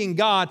seeing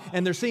God,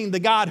 and they're seeing the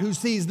God who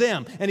sees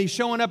them. And He's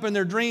showing up in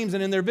their dreams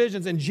and in their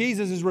visions, and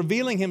Jesus is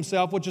revealing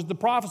Himself, which is the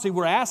prophecy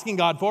we're asking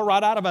God for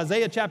right out of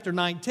Isaiah chapter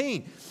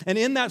 19. And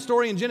in that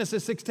story in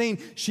Genesis 16,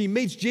 she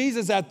meets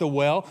Jesus at the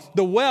well.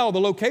 The well,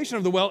 the location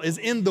of the well, is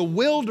in the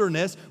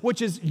wilderness,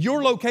 which is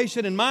your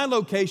location and my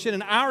location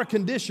and our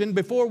condition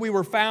before we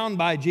were found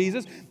by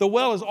Jesus. The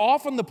well is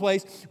often the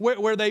place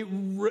where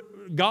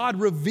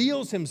God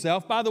reveals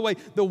Himself. By the way,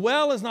 the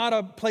well is not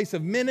a place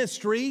of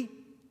ministry.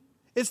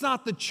 It's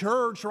not the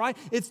church, right?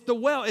 It's the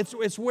well.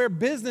 It's where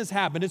business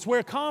happened. It's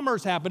where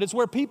commerce happened. It's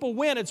where people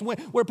win. It's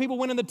where people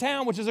win in the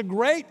town, which is a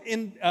great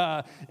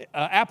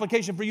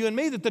application for you and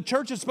me, that the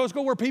church is supposed to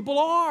go where people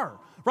are,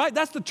 right?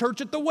 That's the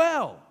church at the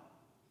well.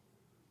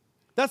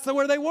 That's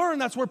where they were, and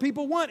that's where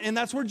people went, and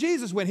that's where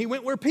Jesus went. He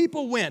went where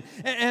people went.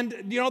 And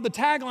the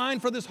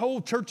tagline for this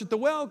whole church at the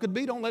well could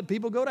be, don't let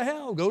people go to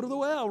hell, go to the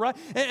well, right?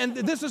 And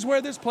this is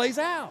where this plays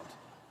out.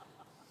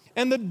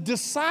 And the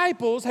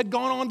disciples had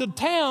gone on to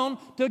town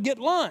to get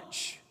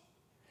lunch.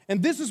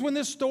 And this is when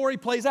this story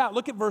plays out.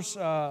 Look at verse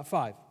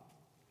 5.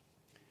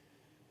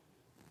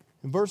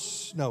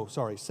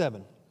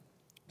 7.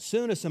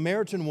 Soon a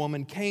Samaritan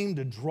woman came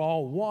to draw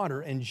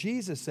water, and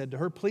Jesus said to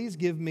her, please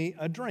give me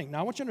a drink. Now,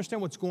 I want you to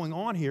understand what's going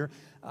on here.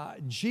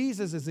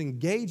 Jesus is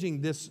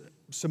engaging this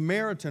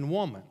Samaritan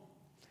woman.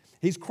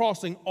 He's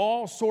crossing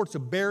all sorts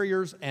of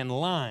barriers and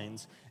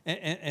lines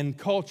and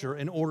culture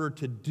in order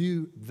to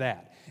do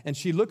that. And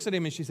she looks at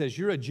him and she says,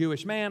 you're a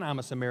Jewish man, I'm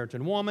a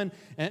Samaritan woman.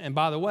 And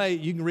by the way,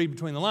 you can read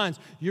between the lines,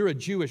 you're a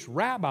Jewish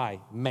rabbi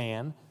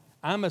man,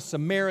 I'm a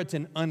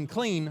Samaritan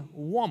unclean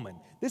woman.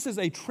 This is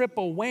a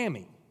triple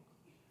whammy.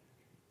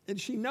 And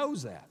she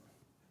knows that,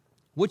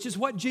 which is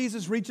what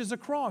Jesus reaches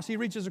across. He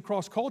reaches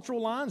across cultural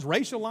lines,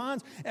 racial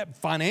lines,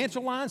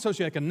 financial lines,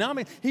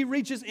 socioeconomic. He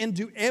reaches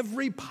into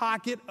every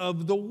pocket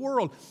of the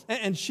world.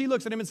 And she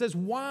looks at him and says,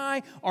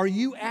 why are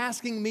you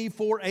asking me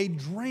for a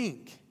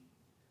drink?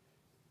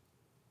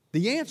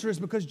 The answer is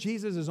because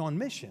Jesus is on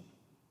mission.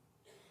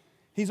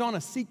 He's on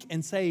a seek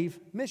and save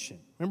mission.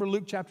 Remember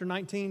Luke chapter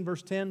 19,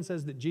 verse 10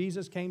 says that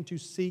Jesus came to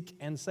seek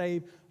and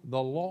save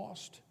the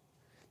lost.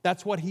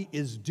 That's what He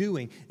is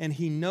doing, and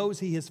He knows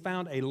He has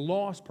found a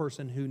lost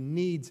person who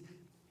needs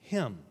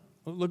Him.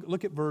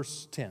 Look at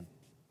verse 10.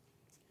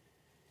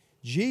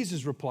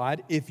 Jesus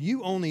replied, if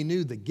you only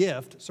knew the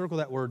gift, circle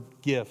that word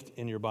gift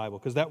in your Bible,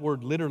 because that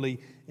word literally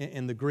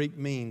in the Greek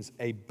means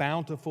a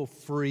bountiful,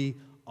 free,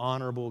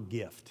 honorable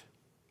gift.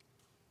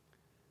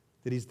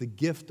 That He's the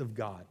gift of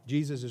God.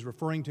 Jesus is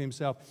referring to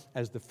Himself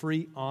as the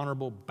free,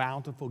 honorable,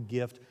 bountiful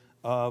gift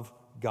of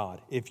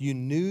God. If you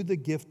knew the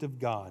gift of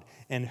God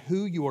and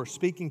who you are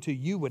speaking to,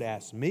 you would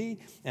ask me,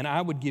 and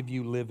I would give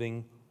you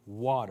living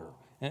water.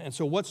 And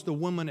so what's the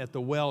woman at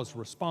the well's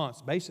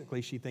response?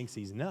 Basically, she thinks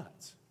he's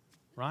nuts,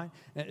 right?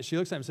 And she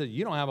looks at him and says,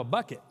 you don't have a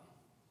bucket.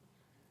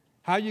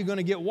 How are you going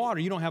to get water?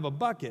 You don't have a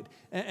bucket.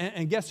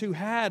 And guess who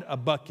had a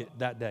bucket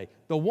that day?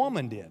 The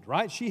woman did,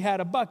 right? She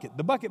had a bucket.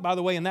 The bucket, by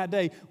the way, in that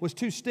day was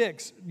 2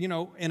 sticks, in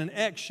an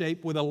X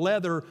shape with a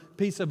leather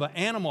piece of an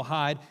animal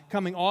hide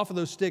coming off of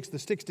those sticks, the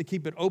sticks to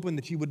keep it open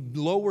that you would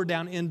lower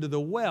down into the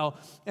well.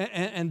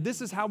 And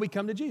this is how we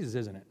come to Jesus,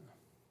 isn't it?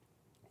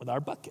 With our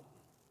bucket.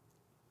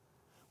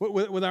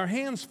 With our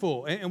hands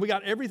full, and we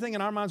got everything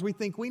in our minds we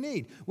think we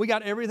need. We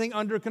got everything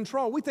under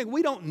control. We think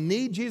we don't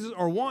need Jesus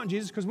or want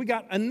Jesus because we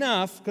got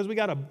enough, because we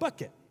got a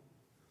bucket.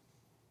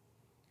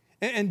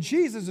 And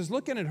Jesus is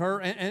looking at her,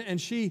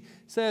 and she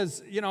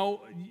says,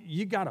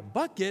 you got a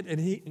bucket,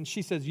 and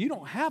she says, you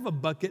don't have a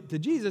bucket to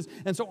Jesus.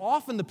 And so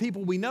often the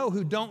people we know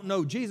who don't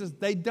know Jesus,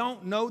 they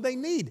don't know they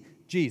need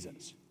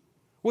Jesus,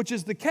 which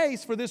is the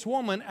case for this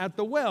woman at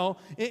the well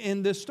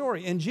in this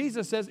story. And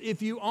Jesus says,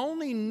 if you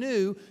only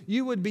knew,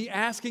 you would be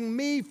asking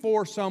me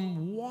for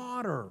some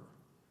water.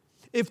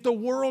 If the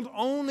world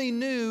only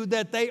knew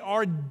that they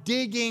are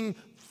digging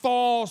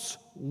false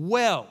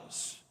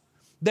wells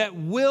that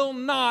will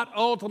not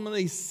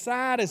ultimately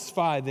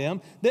satisfy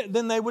them,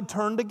 then they would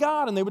turn to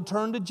God and they would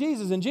turn to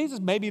Jesus. And Jesus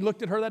maybe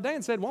looked at her that day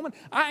and said, woman,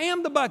 I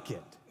am the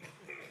bucket.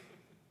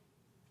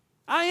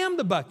 I am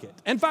the bucket.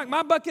 In fact,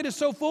 my bucket is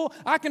so full,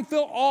 I can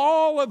fill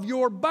all of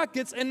your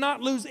buckets and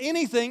not lose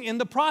anything in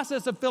the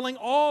process of filling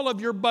all of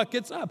your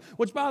buckets up.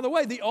 Which, by the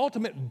way, the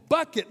ultimate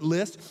bucket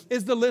list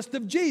is the list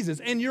of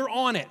Jesus, and you're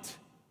on it.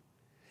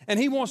 And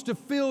he wants to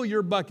fill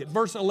your bucket.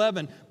 Verse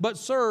 11, but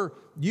sir,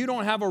 you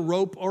don't have a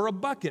rope or a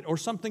bucket or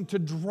something to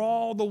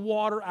draw the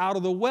water out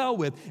of the well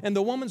with. And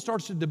the woman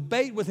starts to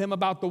debate with him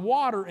about the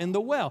water in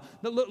the well.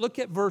 Look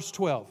at verse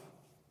 12.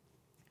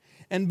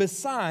 And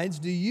besides,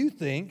 do you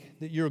think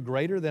that you're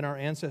greater than our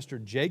ancestor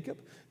Jacob,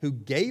 who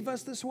gave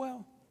us this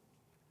well?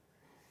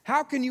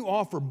 How can you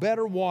offer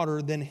better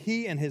water than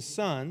he and his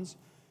sons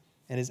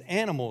and his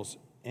animals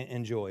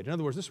enjoyed? In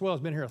other words, this well has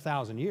been here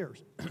 1,000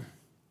 years,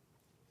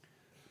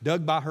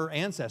 dug by her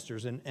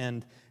ancestors.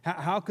 And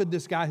how could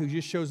this guy who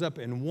just shows up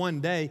in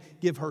one day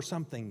give her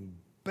something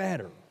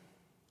better?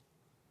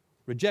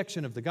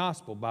 Rejection of the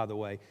gospel, by the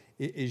way,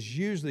 is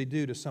usually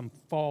due to some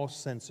false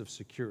sense of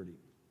security.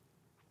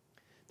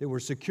 That we're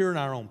secure in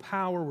our own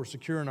power, we're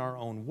secure in our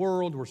own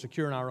world, we're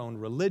secure in our own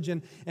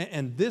religion.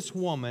 And this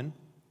woman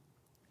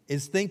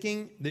is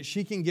thinking that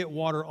she can get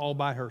water all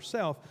by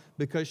herself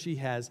because she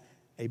has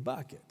a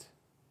bucket.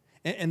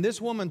 And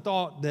this woman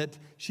thought that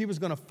she was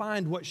going to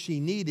find what she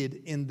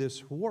needed in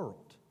this world.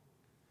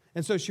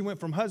 And so she went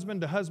from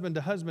husband to husband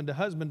to husband to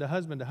husband to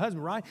husband to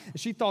husband, right? And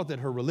she thought that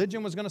her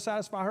religion was going to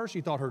satisfy her.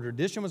 She thought her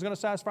tradition was going to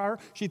satisfy her.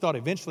 She thought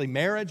eventually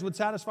marriage would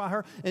satisfy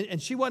her.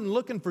 And she wasn't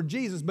looking for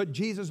Jesus, but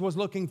Jesus was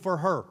looking for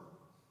her.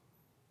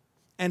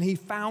 And he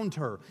found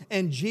her.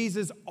 And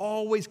Jesus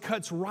always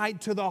cuts right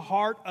to the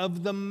heart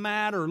of the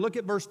matter. Look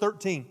at verse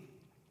 13.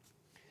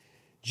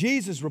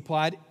 Jesus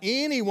replied,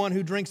 anyone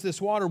who drinks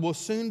this water will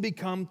soon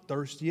become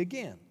thirsty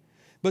again.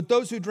 But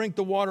those who drink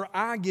the water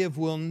I give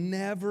will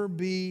never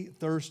be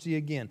thirsty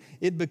again.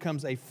 It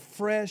becomes a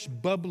fresh,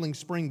 bubbling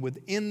spring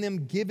within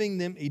them, giving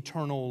them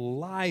eternal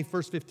life.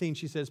 Verse 15,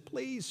 she says,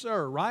 please,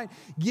 sir, right?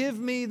 Give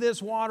me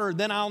this water,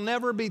 then I'll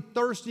never be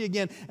thirsty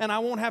again, and I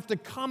won't have to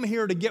come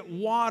here to get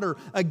water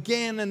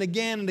again and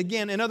again and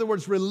again. In other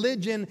words,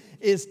 religion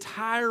is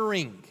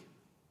tiring.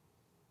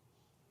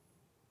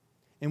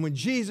 And when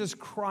Jesus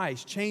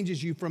Christ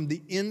changes you from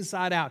the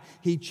inside out,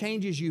 he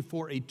changes you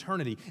for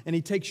eternity. And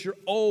he takes your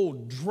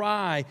old,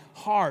 dry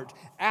heart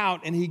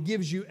out and he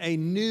gives you a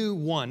new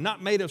one,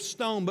 not made of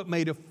stone, but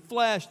made of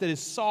flesh that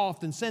is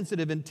soft and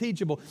sensitive and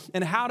teachable.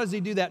 And how does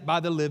he do that? By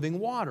the living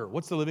water.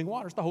 What's the living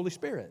water? It's the Holy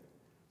Spirit.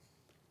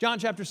 John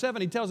chapter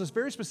 7, he tells us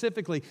very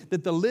specifically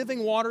that the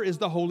living water is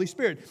the Holy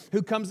Spirit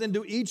who comes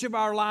into each of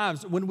our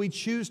lives when we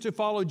choose to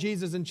follow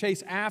Jesus and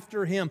chase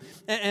after him.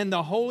 And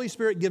the Holy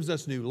Spirit gives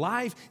us new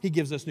life. He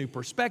gives us new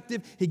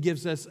perspective. He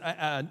gives us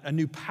a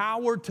new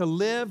power to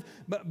live.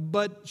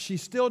 But she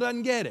still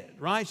doesn't get it,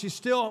 right? She's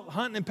still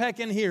hunting and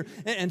pecking here.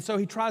 And so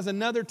he tries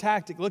another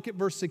tactic. Look at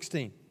verse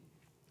 16.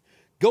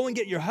 Go and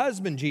get your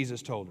husband,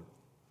 Jesus told her.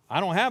 I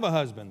don't have a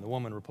husband, the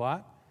woman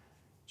replied.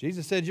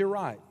 Jesus said, you're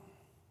right.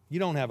 You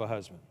don't have a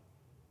husband,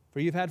 for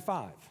you've had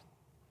 5.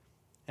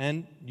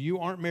 And you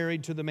aren't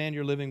married to the man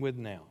you're living with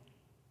now.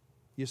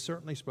 You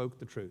certainly spoke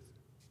the truth.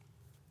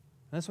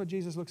 And that's what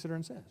Jesus looks at her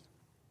and says.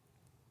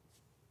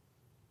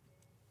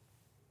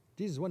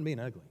 Jesus wasn't being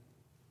ugly.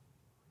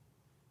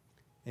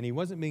 And he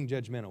wasn't being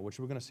judgmental, which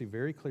we're going to see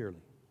very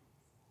clearly.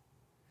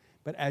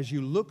 But as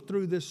you look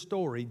through this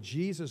story,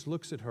 Jesus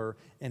looks at her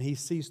and he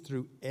sees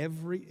through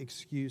every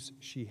excuse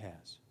she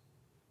has.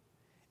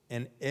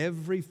 And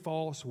every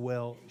false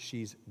well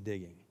she's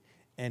digging.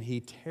 And he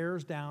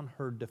tears down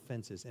her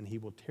defenses, and he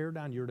will tear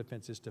down your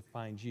defenses to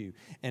find you.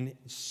 And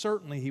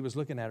certainly he was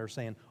looking at her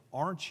saying,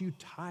 aren't you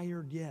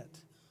tired yet?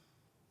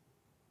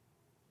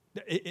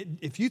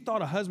 If you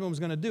thought a husband was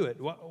going to do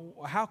it,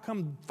 how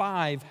come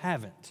 5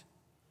 haven't?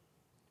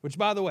 Which,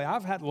 by the way,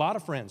 I've had a lot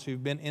of friends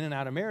who've been in and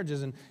out of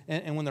marriages,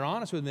 and when they're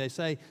honest with me, they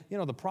say,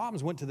 the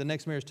problems went to the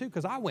next marriage too,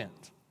 because I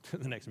went to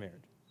the next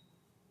marriage.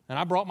 And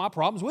I brought my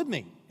problems with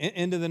me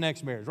into the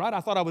next marriage, right? I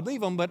thought I would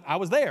leave them, but I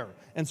was there,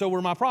 and so were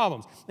my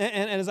problems.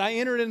 And as I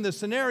entered into the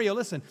scenario,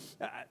 listen,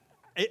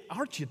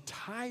 aren't you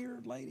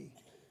tired, lady?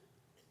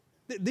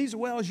 These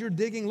wells you're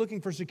digging,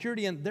 looking for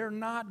security, and they're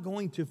not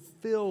going to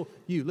fill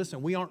you.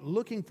 Listen, we aren't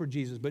looking for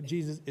Jesus, but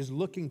Jesus is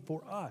looking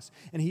for us,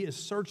 and he is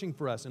searching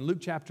for us. In Luke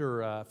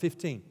chapter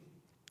 15,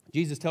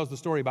 Jesus tells the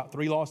story about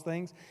 3 lost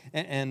things,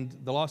 and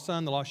the lost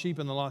son, the lost sheep,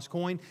 and the lost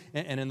coin.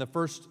 And in the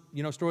first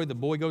story, the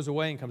boy goes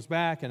away and comes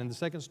back. And in the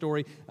second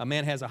story, a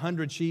man has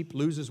 100 sheep,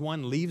 loses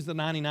one, leaves the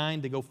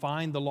 99 to go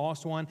find the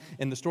lost one.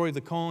 In the story of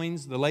the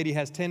coins, the lady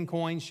has 10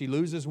 coins. She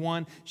loses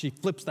one. She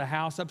flips the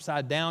house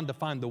upside down to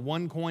find the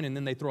 1 coin, and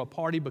then they throw a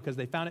party because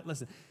they found it.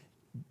 Listen,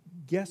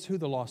 guess who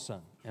the lost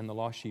son and the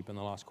lost sheep and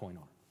the lost coin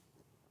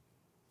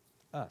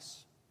are?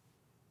 Us.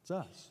 It's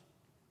us.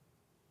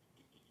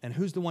 And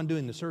who's the one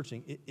doing the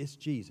searching? It's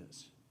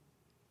Jesus.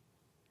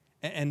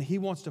 And he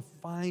wants to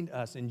find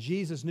us. And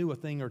Jesus knew a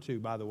thing or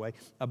two, by the way,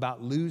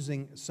 about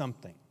losing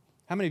something.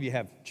 How many of you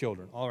have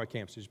children? All our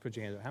campuses, just put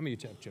your hand up. How many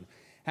of you have children?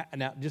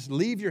 Now, just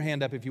leave your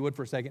hand up, if you would,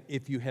 for a second.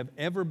 If you have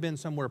ever been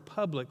somewhere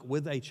public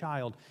with a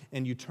child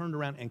and you turned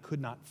around and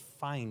could not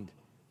find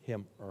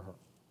him or her.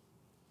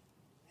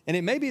 And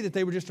it may be that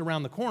they were just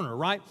around the corner,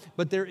 right?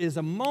 But there is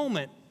a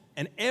moment,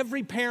 and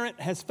every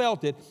parent has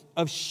felt it,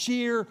 of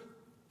sheer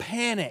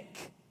panic.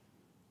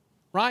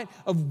 Right?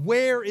 Of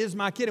where is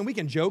my kid? And we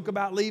can joke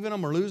about leaving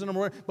them or losing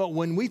them, but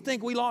when we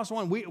think we lost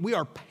one, we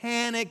are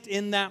panicked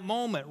in that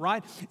moment,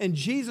 right? And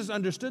Jesus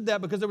understood that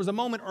because there was a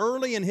moment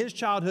early in his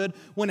childhood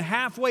when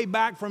halfway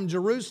back from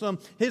Jerusalem,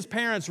 his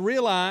parents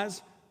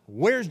realized,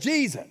 where's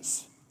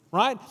Jesus?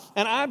 Right?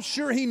 And I'm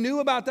sure he knew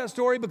about that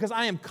story because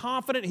I am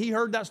confident he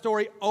heard that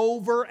story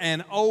over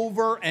and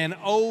over and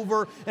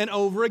over and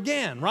over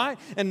again, right?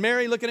 And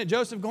Mary looking at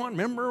Joseph going,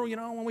 remember,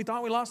 when we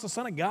thought we lost the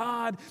Son of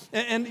God?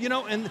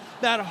 And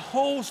that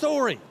whole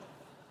story.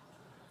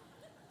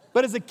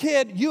 But as a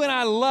kid, you and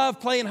I love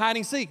playing hide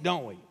and seek,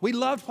 don't we? We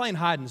loved playing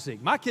hide and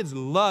seek. My kids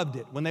loved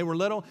it when they were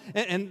little.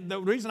 And the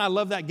reason I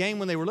loved that game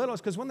when they were little is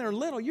because when they're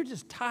little, you're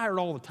just tired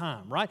all the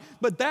time, right?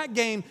 But that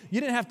game,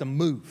 you didn't have to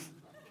move.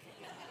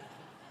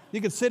 You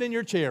could sit in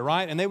your chair,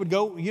 right? And they would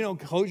go,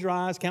 close your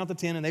eyes, count to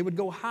 10, and they would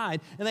go hide.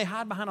 And they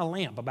hide behind a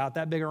lamp about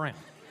that big around.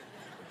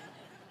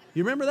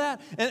 You remember that?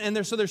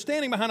 And so they're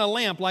standing behind a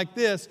lamp like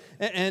this,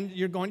 and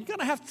you're going, you're going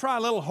to have to try a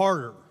little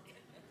harder.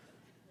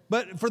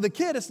 But for the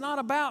kid, it's not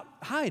about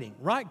hiding,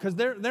 right? Because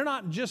they're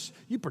not just,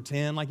 you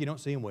pretend like you don't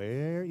see them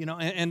where,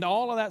 and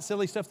all of that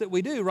silly stuff that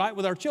we do, right,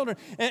 with our children.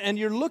 And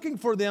you're looking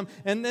for them,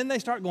 and then they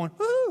start going,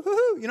 hoo,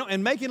 hoo, hoo,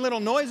 and making little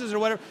noises or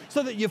whatever,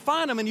 so that you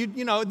find them, and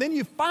then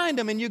you find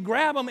them, and you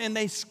grab them, and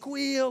they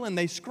squeal, and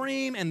they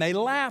scream, and they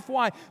laugh.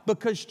 Why?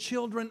 Because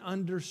children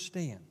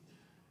understand.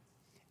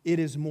 It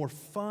is more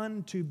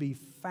fun to be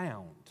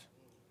found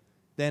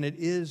than it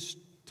is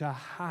to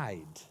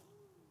hide.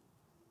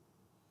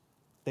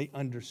 They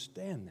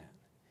understand that.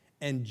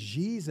 And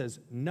Jesus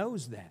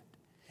knows that.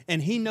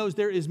 And he knows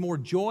there is more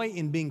joy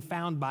in being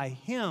found by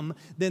him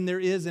than there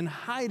is in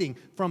hiding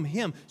from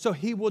him. So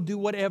he will do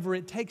whatever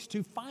it takes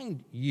to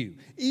find you.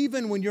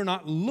 Even when you're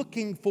not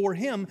looking for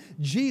him,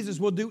 Jesus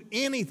will do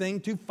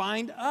anything to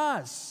find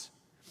us.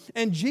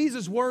 And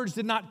Jesus' words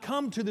did not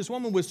come to this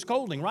woman with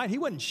scolding, right? He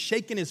wasn't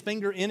shaking his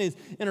finger in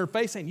her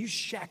face saying, you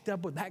shacked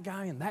up with that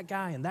guy and that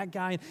guy and that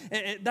guy.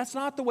 And that's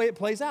not the way it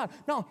plays out.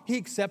 No, he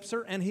accepts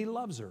her and he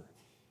loves her.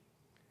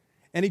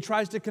 And he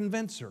tries to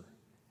convince her.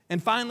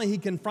 And finally, he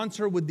confronts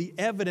her with the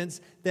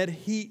evidence that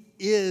he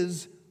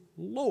is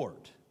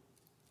Lord.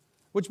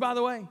 Which, by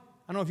the way, I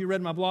don't know if you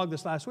read my blog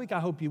this last week.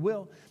 I hope you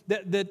will.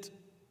 That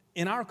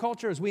in our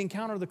culture, as we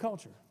encounter the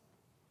culture,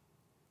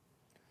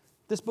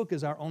 this book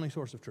is our only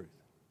source of truth.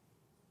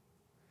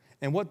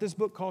 And what this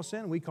book calls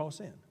sin, we call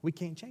sin. We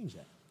can't change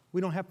that.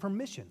 We don't have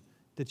permission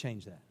to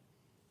change that.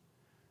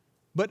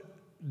 But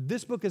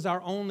this book is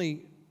our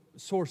only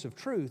source of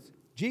truth.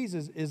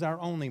 Jesus is our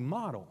only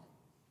model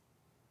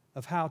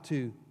of how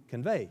to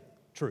convey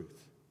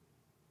truth.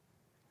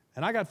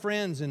 And I got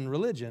friends in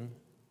religion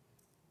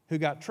who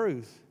got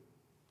truth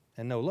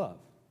and no love.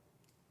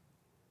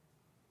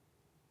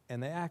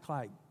 And they act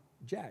like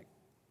jack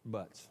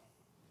butts.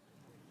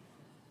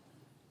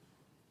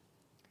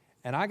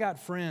 And I got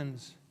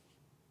friends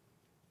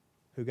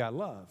who got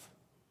love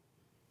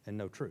and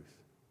no truth.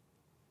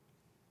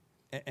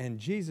 And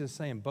Jesus is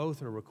saying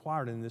both are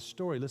required in this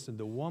story. Listen,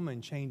 the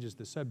woman changes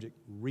the subject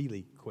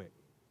really quick.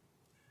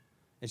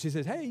 And she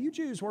says, hey, you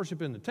Jews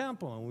worship in the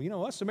temple, and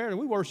us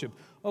Samaritans, we worship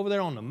over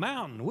there on the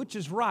mountain. Which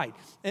is right?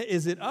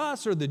 Is it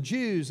us or the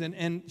Jews?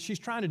 And she's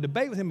trying to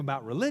debate with him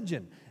about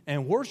religion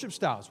and worship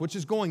styles, which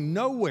is going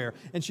nowhere.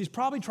 And she's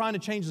probably trying to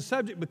change the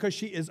subject because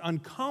she is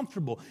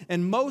uncomfortable.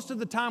 And most of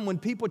the time when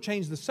people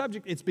change the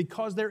subject, it's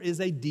because there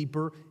is a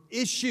deeper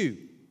issue.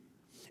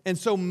 And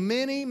so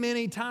many,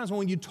 many times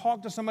when you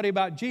talk to somebody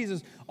about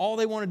Jesus, all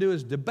they want to do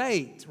is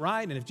debate,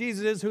 right? And if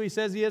Jesus is who he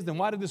says he is, then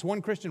why did this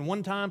one Christian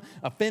one time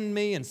offend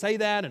me and say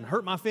that and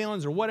hurt my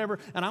feelings or whatever?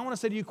 And I want to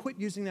say to you, quit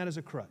using that as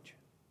a crutch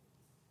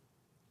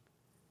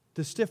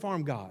to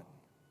stiff-arm God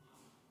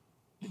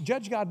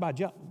Judge God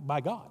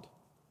by God.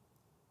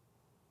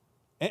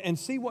 And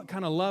see what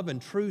kind of love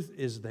and truth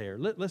is there.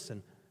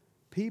 Listen,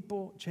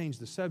 people change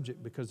the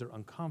subject because they're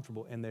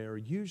uncomfortable, and they are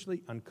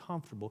usually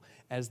uncomfortable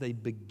as they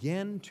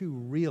begin to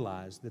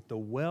realize that the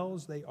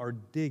wells they are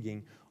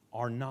digging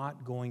are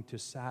not going to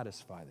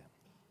satisfy them,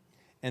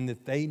 and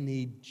that they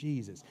need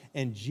Jesus.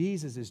 And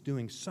Jesus is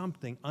doing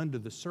something under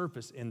the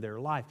surface in their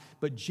life.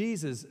 But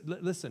Jesus,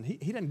 listen,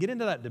 he doesn't get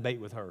into that debate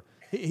with her.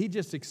 He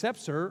just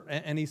accepts her,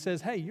 and he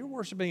says, hey, you're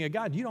worshiping a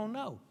God you don't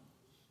know.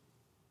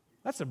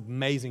 That's an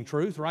amazing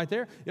truth right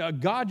there.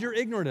 God you're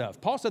ignorant of.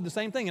 Paul said the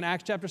same thing in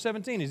Acts chapter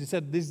 17. As he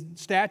said, these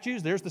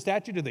statues, there's the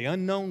statue to the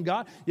unknown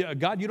God.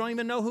 God you don't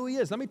even know who he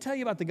is. Let me tell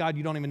you about the God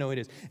you don't even know who it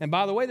is. And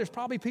by the way, there's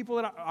probably people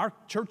at our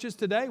churches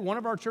today, one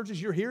of our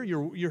churches, you're here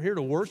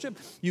to worship.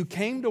 You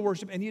came to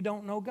worship and you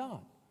don't know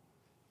God.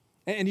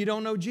 And you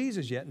don't know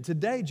Jesus yet. And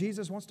today,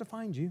 Jesus wants to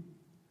find you.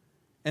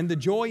 And the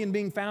joy in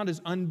being found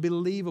is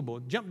unbelievable.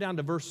 Jump down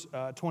to verse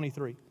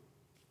 23.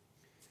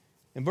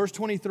 In verse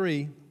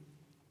 23,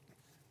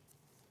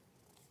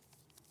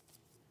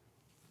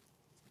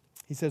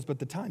 he says, but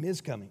the time is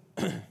coming,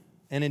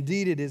 and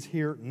indeed it is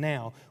here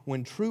now,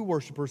 when true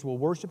worshipers will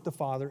worship the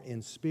Father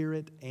in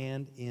spirit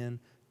and in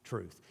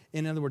truth.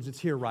 In other words, it's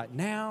here right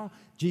now.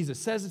 Jesus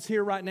says it's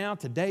here right now.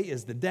 Today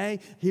is the day.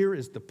 Here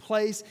is the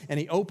place. And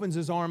he opens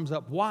his arms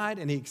up wide,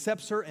 and he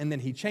accepts her, and then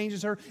he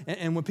changes her.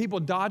 And when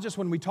people dodge us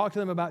when we talk to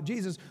them about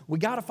Jesus, we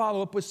got to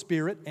follow up with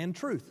spirit and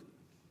truth.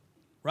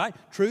 Right?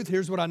 Truth,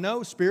 here's what I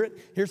know. Spirit,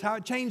 here's how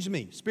it changed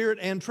me. Spirit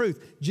and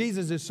truth.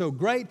 Jesus is so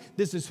great.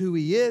 This is who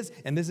he is,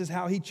 and this is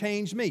how he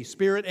changed me.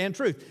 Spirit and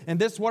truth. And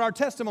this is what our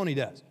testimony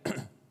does.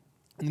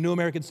 In the New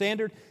American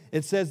Standard,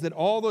 it says that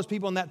all those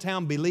people in that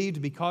town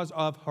believed because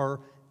of her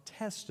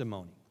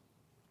testimony.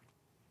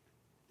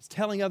 It's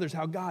telling others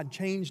how God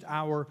changed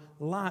our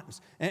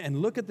lives.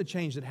 And look at the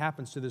change that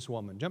happens to this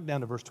woman. Jump down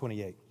to verse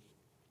 28.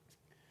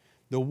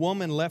 The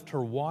woman left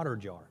her water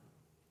jar.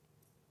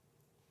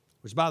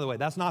 Which, by the way,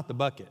 that's not the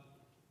bucket.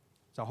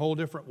 It's a whole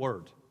different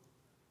word.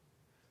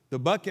 The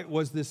bucket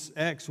was this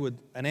X with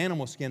an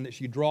animal skin that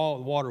you draw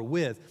water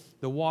with.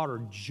 The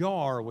water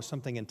jar was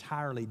something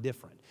entirely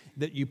different.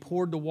 That you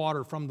poured the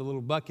water from the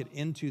little bucket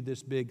into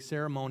this big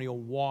ceremonial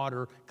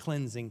water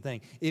cleansing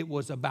thing. It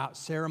was about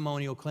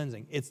ceremonial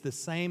cleansing. It's the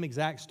same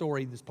exact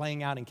story that's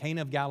playing out in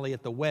Cana of Galilee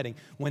at the wedding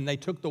when they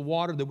took the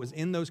water that was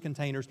in those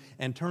containers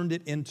and turned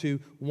it into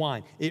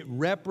wine. It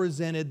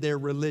represented their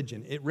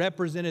religion. It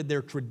represented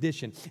their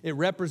tradition. It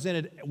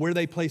represented where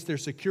they placed their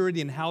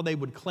security and how they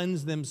would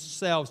cleanse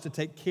themselves to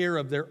take care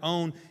of their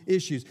own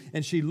issues.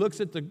 And she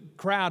looks at the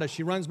crowd as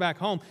she runs back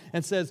home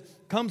and says,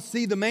 "Come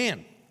see the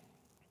man.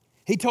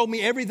 He told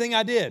me everything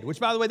I did," which,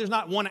 by the way, there's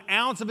not 1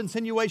 ounce of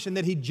insinuation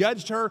that he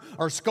judged her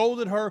or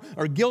scolded her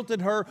or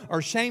guilted her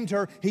or shamed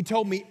her. He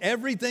told me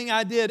everything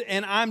I did,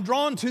 and I'm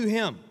drawn to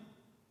him.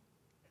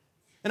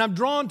 And I'm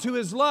drawn to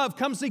his love.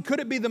 Come see, could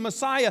it be the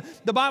Messiah?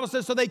 The Bible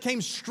says, so they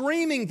came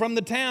streaming from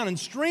the town and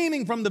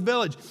streaming from the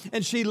village.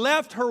 And she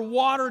left her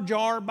water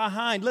jar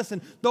behind.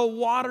 Listen, the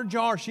water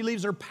jar, she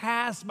leaves her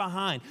past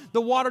behind.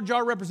 The water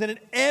jar represented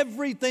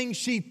everything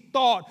she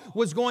thought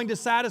was going to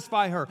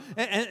satisfy her.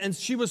 And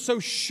she was so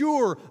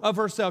sure of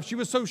herself. She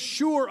was so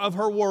sure of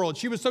her world.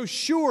 She was so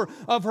sure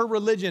of her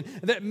religion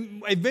that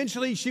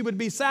eventually she would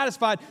be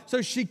satisfied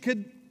so she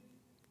could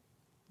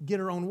get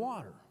her own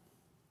water.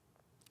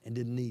 And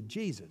didn't need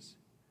Jesus.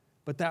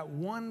 But that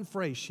one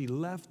phrase, she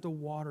left the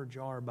water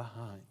jar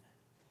behind.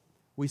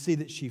 We see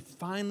that she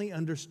finally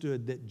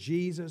understood that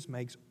Jesus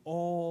makes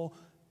all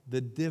the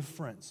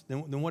difference.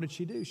 Then what did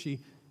she do? She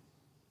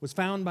was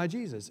found by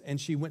Jesus, and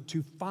she went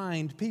to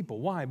find people.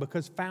 Why?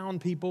 Because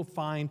found people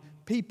find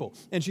people.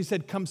 And she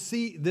said, "Come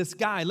see this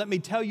guy. Let me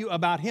tell you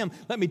about him.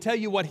 Let me tell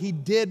you what he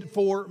did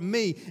for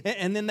me."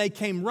 And then they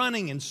came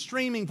running and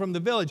streaming from the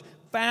village.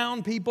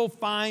 Found people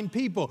find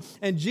people.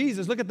 And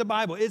Jesus, look at the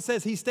Bible. It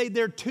says he stayed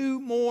there 2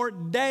 more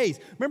days.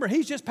 Remember,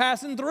 he's just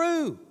passing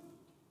through.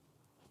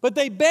 But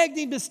they begged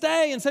him to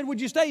stay and said,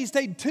 "Would you stay?" He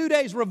stayed 2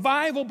 days.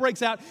 Revival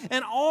breaks out.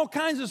 And all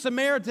kinds of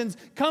Samaritans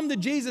come to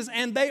Jesus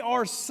and they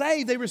are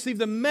saved. They receive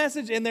the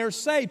message and they're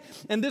saved.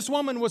 And this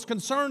woman was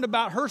concerned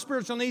about her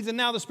spiritual needs and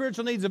now the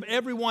spiritual needs of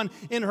everyone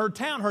in her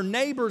town, her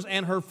neighbors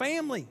and her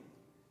family.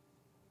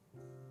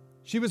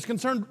 She was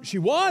concerned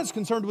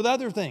with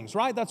other things,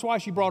 right? That's why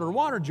she brought her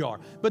water jar.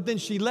 But then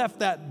she left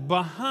that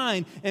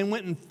behind and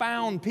went and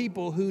found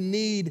people who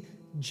need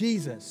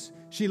Jesus.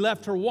 She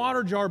left her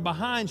water jar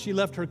behind. She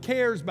left her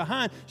cares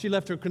behind. She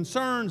left her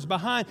concerns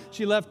behind.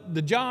 She left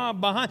the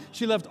job behind.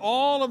 She left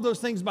all of those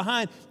things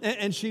behind.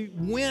 And she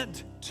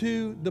went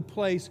to the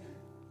place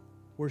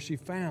where she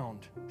found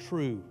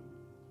true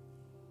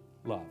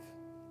love.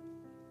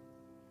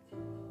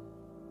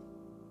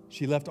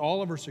 She left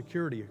all of her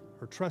security,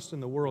 her trust in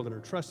the world and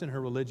her trust in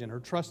her religion, her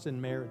trust in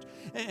marriage,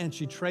 and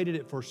she traded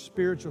it for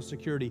spiritual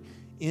security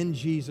in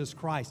Jesus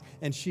Christ.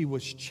 And she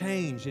was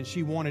changed, and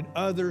she wanted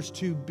others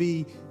to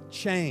be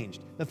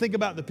changed. Now think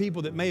about the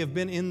people that may have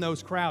been in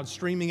those crowds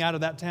streaming out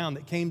of that town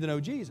that came to know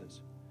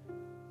Jesus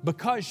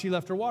because she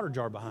left her water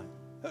jar behind.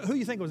 Who do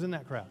you think was in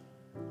that crowd?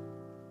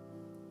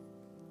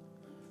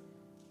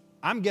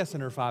 I'm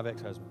guessing her 5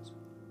 ex-husbands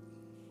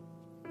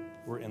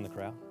were in the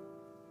crowd.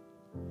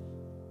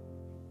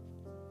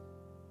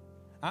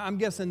 I'm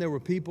guessing there were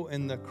people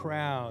in the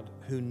crowd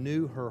who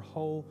knew her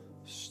whole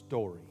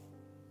story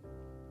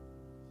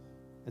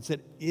and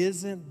said,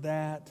 isn't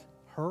that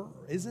her?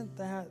 Isn't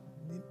that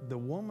the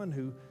woman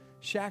who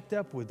shacked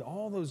up with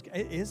all those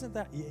guys? Isn't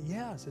that?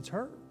 Yes, it's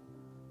her.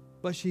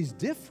 But she's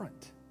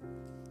different.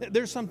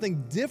 There's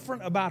something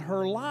different about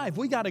her life.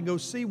 We got to go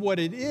see what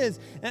it is.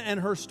 And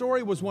her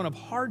story was one of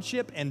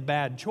hardship and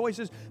bad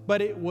choices,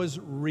 but it was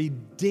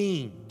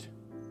redeemed.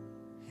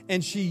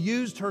 And she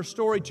used her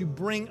story to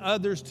bring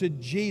others to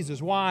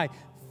Jesus. Why?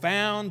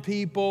 Found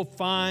people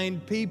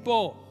find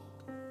people.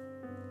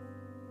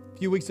 A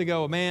few weeks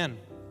ago, a man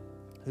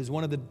who's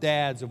one of the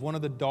dads of one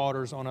of the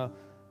daughters on a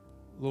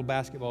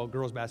little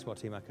girls basketball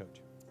team I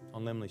coach,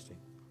 on Lemley's team.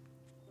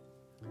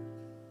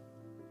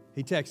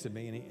 He texted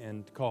me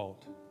and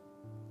called.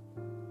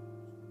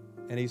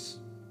 And he's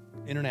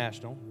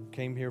international,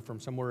 came here from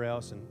somewhere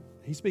else, and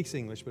he speaks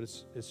English, but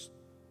it's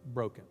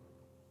broken.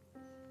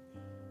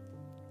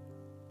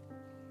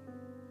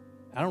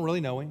 I don't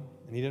really know him,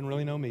 and he didn't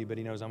really know me, but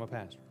he knows I'm a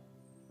pastor.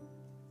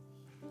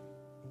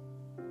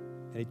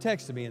 And he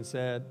texted me and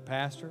said,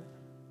 Pastor,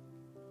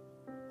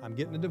 I'm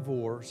getting a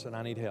divorce and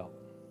I need help.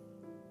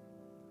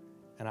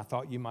 And I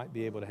thought you might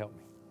be able to help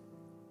me.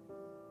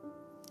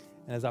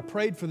 And as I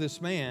prayed for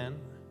this man,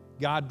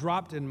 God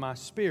dropped in my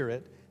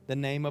spirit the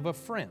name of a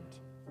friend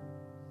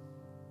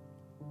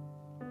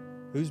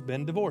who's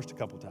been divorced a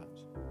couple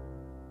times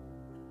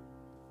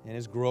and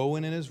is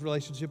growing in his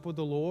relationship with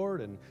the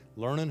Lord and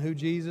learning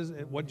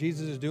what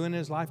Jesus is doing in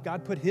his life.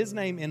 God put his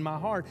name in my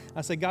heart.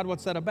 I said, God,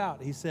 what's that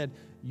about? He said,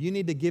 you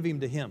need to give him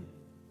to him.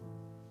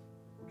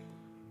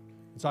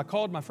 And so I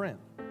called my friend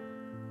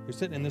who's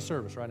sitting in this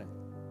service right now.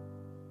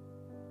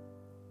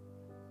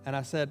 And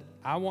I said,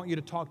 I want you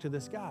to talk to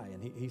this guy.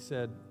 And he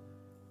said,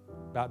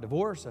 about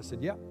divorce? I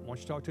said, yep, I want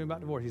you to talk to him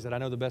about divorce. He said, I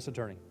know the best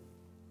attorney.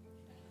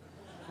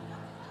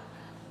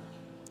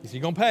 He said,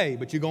 you're going to pay,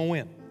 but you're going to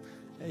win.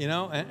 You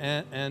know,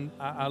 and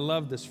I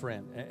love this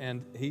friend.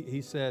 And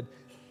he said,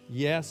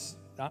 yes,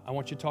 I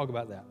want you to talk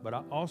about that. But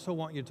I also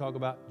want you to talk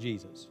about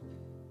Jesus.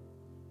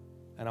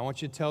 And I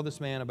want you to tell this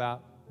man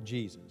about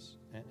Jesus.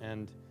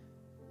 And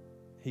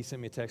he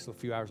sent me a text a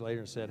few hours later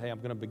and said, hey, I'm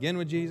going to begin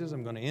with Jesus,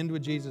 I'm going to end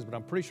with Jesus, but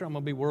I'm pretty sure I'm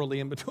going to be worldly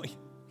in between.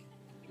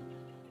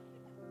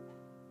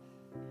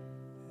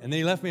 And then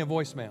he left me a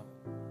voicemail.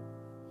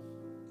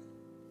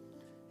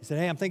 He said,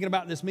 hey, I'm thinking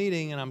about this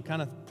meeting, and I'm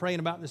kind of praying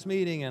about this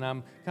meeting, and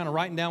I'm kind of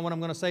writing down what I'm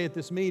going to say at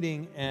this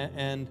meeting.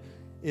 And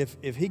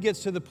if he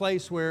gets to the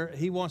place where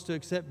he wants to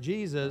accept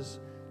Jesus,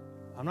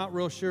 I'm not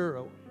real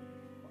sure.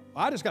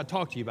 I just got to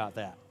talk to you about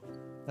that.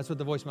 That's what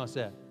the voicemail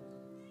said.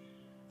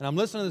 And I'm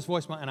listening to this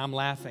voicemail, and I'm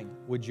laughing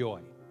with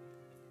joy.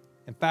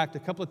 In fact, a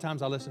couple of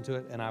times I listened to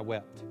it, and I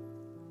wept.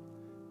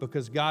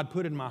 Because God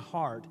put in my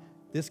heart,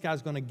 this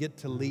guy's going to get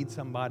to lead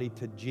somebody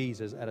to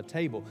Jesus at a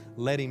table.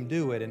 Let him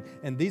do it.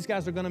 And these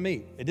guys are going to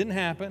meet. It didn't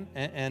happen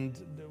and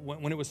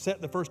when it was set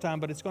the first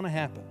time, but it's going to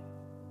happen.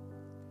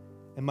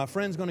 And my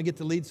friend's going to get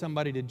to lead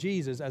somebody to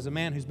Jesus as a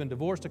man who's been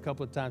divorced a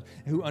couple of times,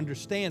 who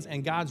understands,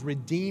 and God's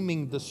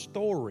redeeming the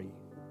story.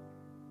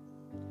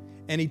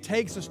 And he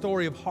takes a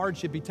story of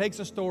hardship, he takes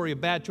a story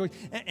of bad choice,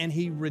 and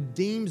he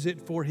redeems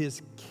it for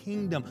his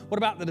kingdom. What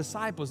about the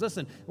disciples?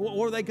 Listen, what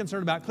were they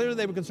concerned about? Clearly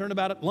they were concerned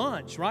about at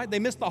lunch, right? They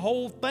missed the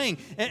whole thing.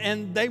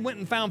 And they went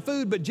and found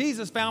food, but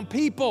Jesus found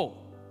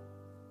people.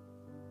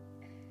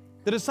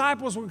 The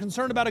disciples were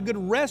concerned about a good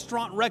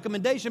restaurant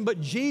recommendation, but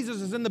Jesus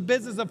is in the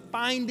business of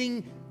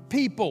finding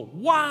people.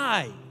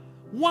 Why?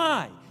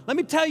 Why? Let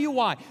me tell you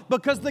why.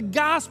 Because the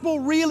gospel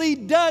really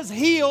does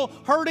heal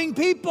hurting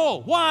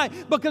people. Why?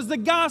 Because the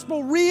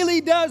gospel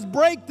really does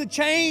break the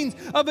chains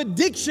of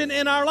addiction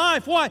in our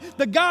life. Why?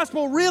 The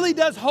gospel really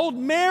does hold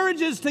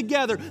marriages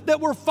together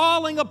that were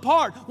falling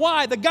apart.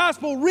 Why? The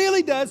gospel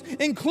really does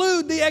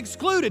include the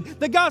excluded.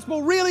 The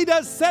gospel really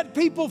does set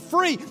people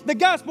free. The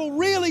gospel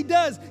really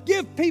does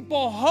give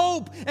people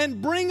hope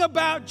and bring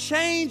about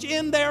change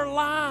in their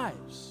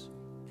lives.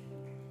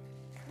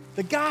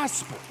 The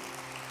gospel.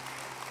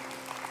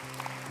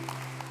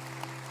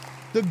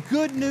 The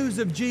good news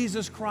of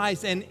Jesus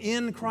Christ, and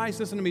in Christ,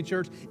 listen to me,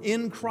 church,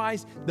 in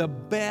Christ, the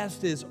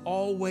best is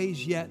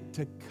always yet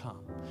to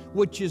come,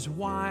 which is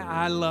why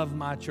I love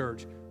my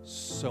church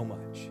so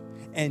much.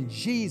 And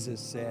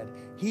Jesus said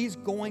he's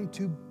going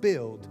to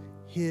build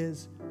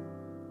his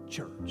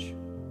church.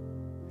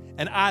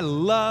 And I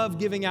love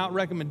giving out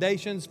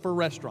recommendations for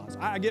restaurants.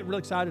 I get real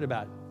excited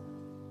about it.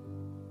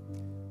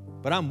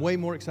 But I'm way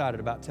more excited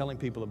about telling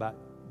people about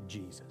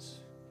Jesus.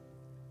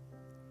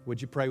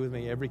 Would you pray with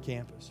me, every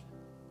campus?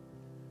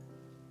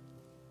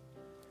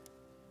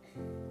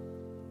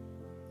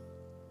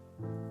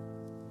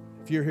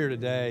 If you're here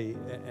today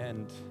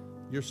and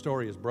your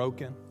story is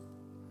broken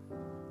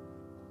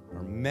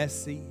or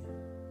messy,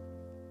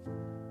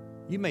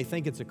 you may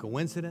think it's a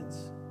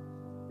coincidence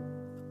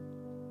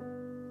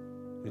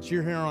that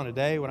you're here on a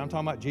day when I'm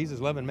talking about Jesus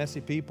loving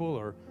messy people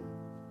or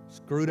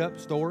screwed up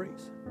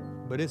stories,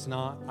 but it's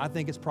not. I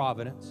think it's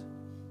providence.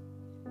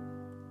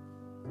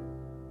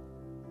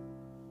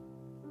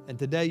 And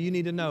today you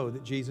need to know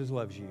that Jesus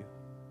loves you.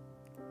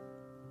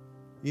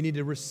 You need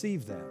to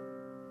receive that.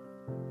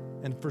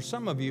 And for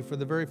some of you, for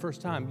the very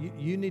first time,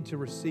 you need to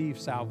receive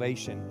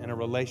salvation and a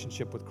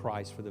relationship with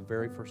Christ for the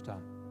very first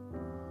time.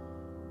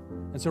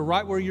 And so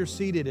right where you're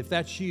seated, if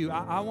that's you,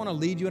 I want to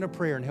lead you in a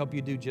prayer and help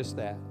you do just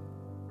that.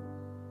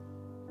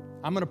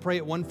 I'm going to pray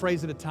it one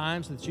phrase at a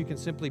time so that you can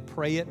simply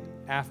pray it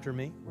after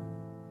me.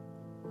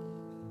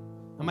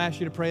 I'm going to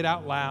ask you to pray it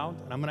out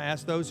loud, and I'm going to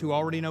ask those who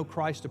already know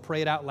Christ to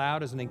pray it out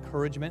loud as an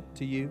encouragement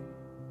to you.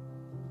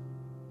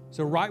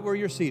 So right where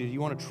you're seated, you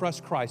want to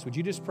trust Christ. Would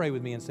you just pray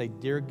with me and say,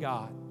 Dear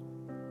God,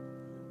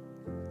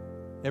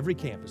 every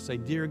campus, say,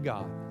 Dear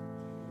God,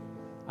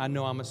 I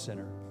know I'm a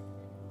sinner,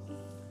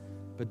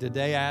 but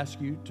today I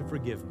ask you to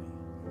forgive me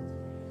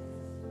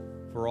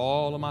for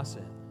all of my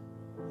sin.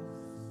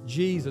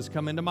 Jesus,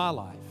 come into my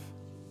life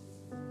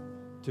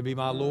to be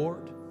my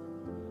Lord,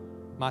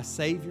 my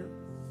Savior,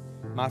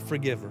 my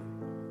forgiver.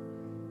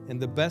 And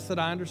the best that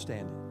I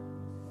understand it,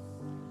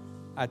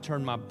 I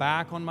turn my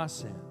back on my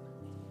sin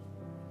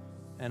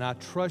and I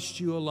trust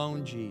you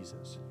alone,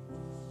 Jesus,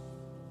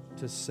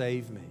 to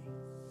save me.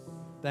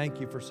 Thank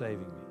you for saving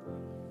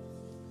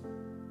me.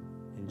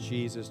 In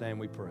Jesus' name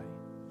we pray.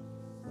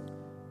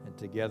 And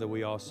together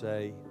we all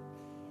say,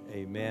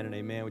 amen and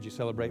amen. Would you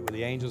celebrate with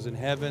the angels in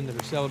heaven that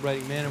are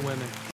celebrating men and women?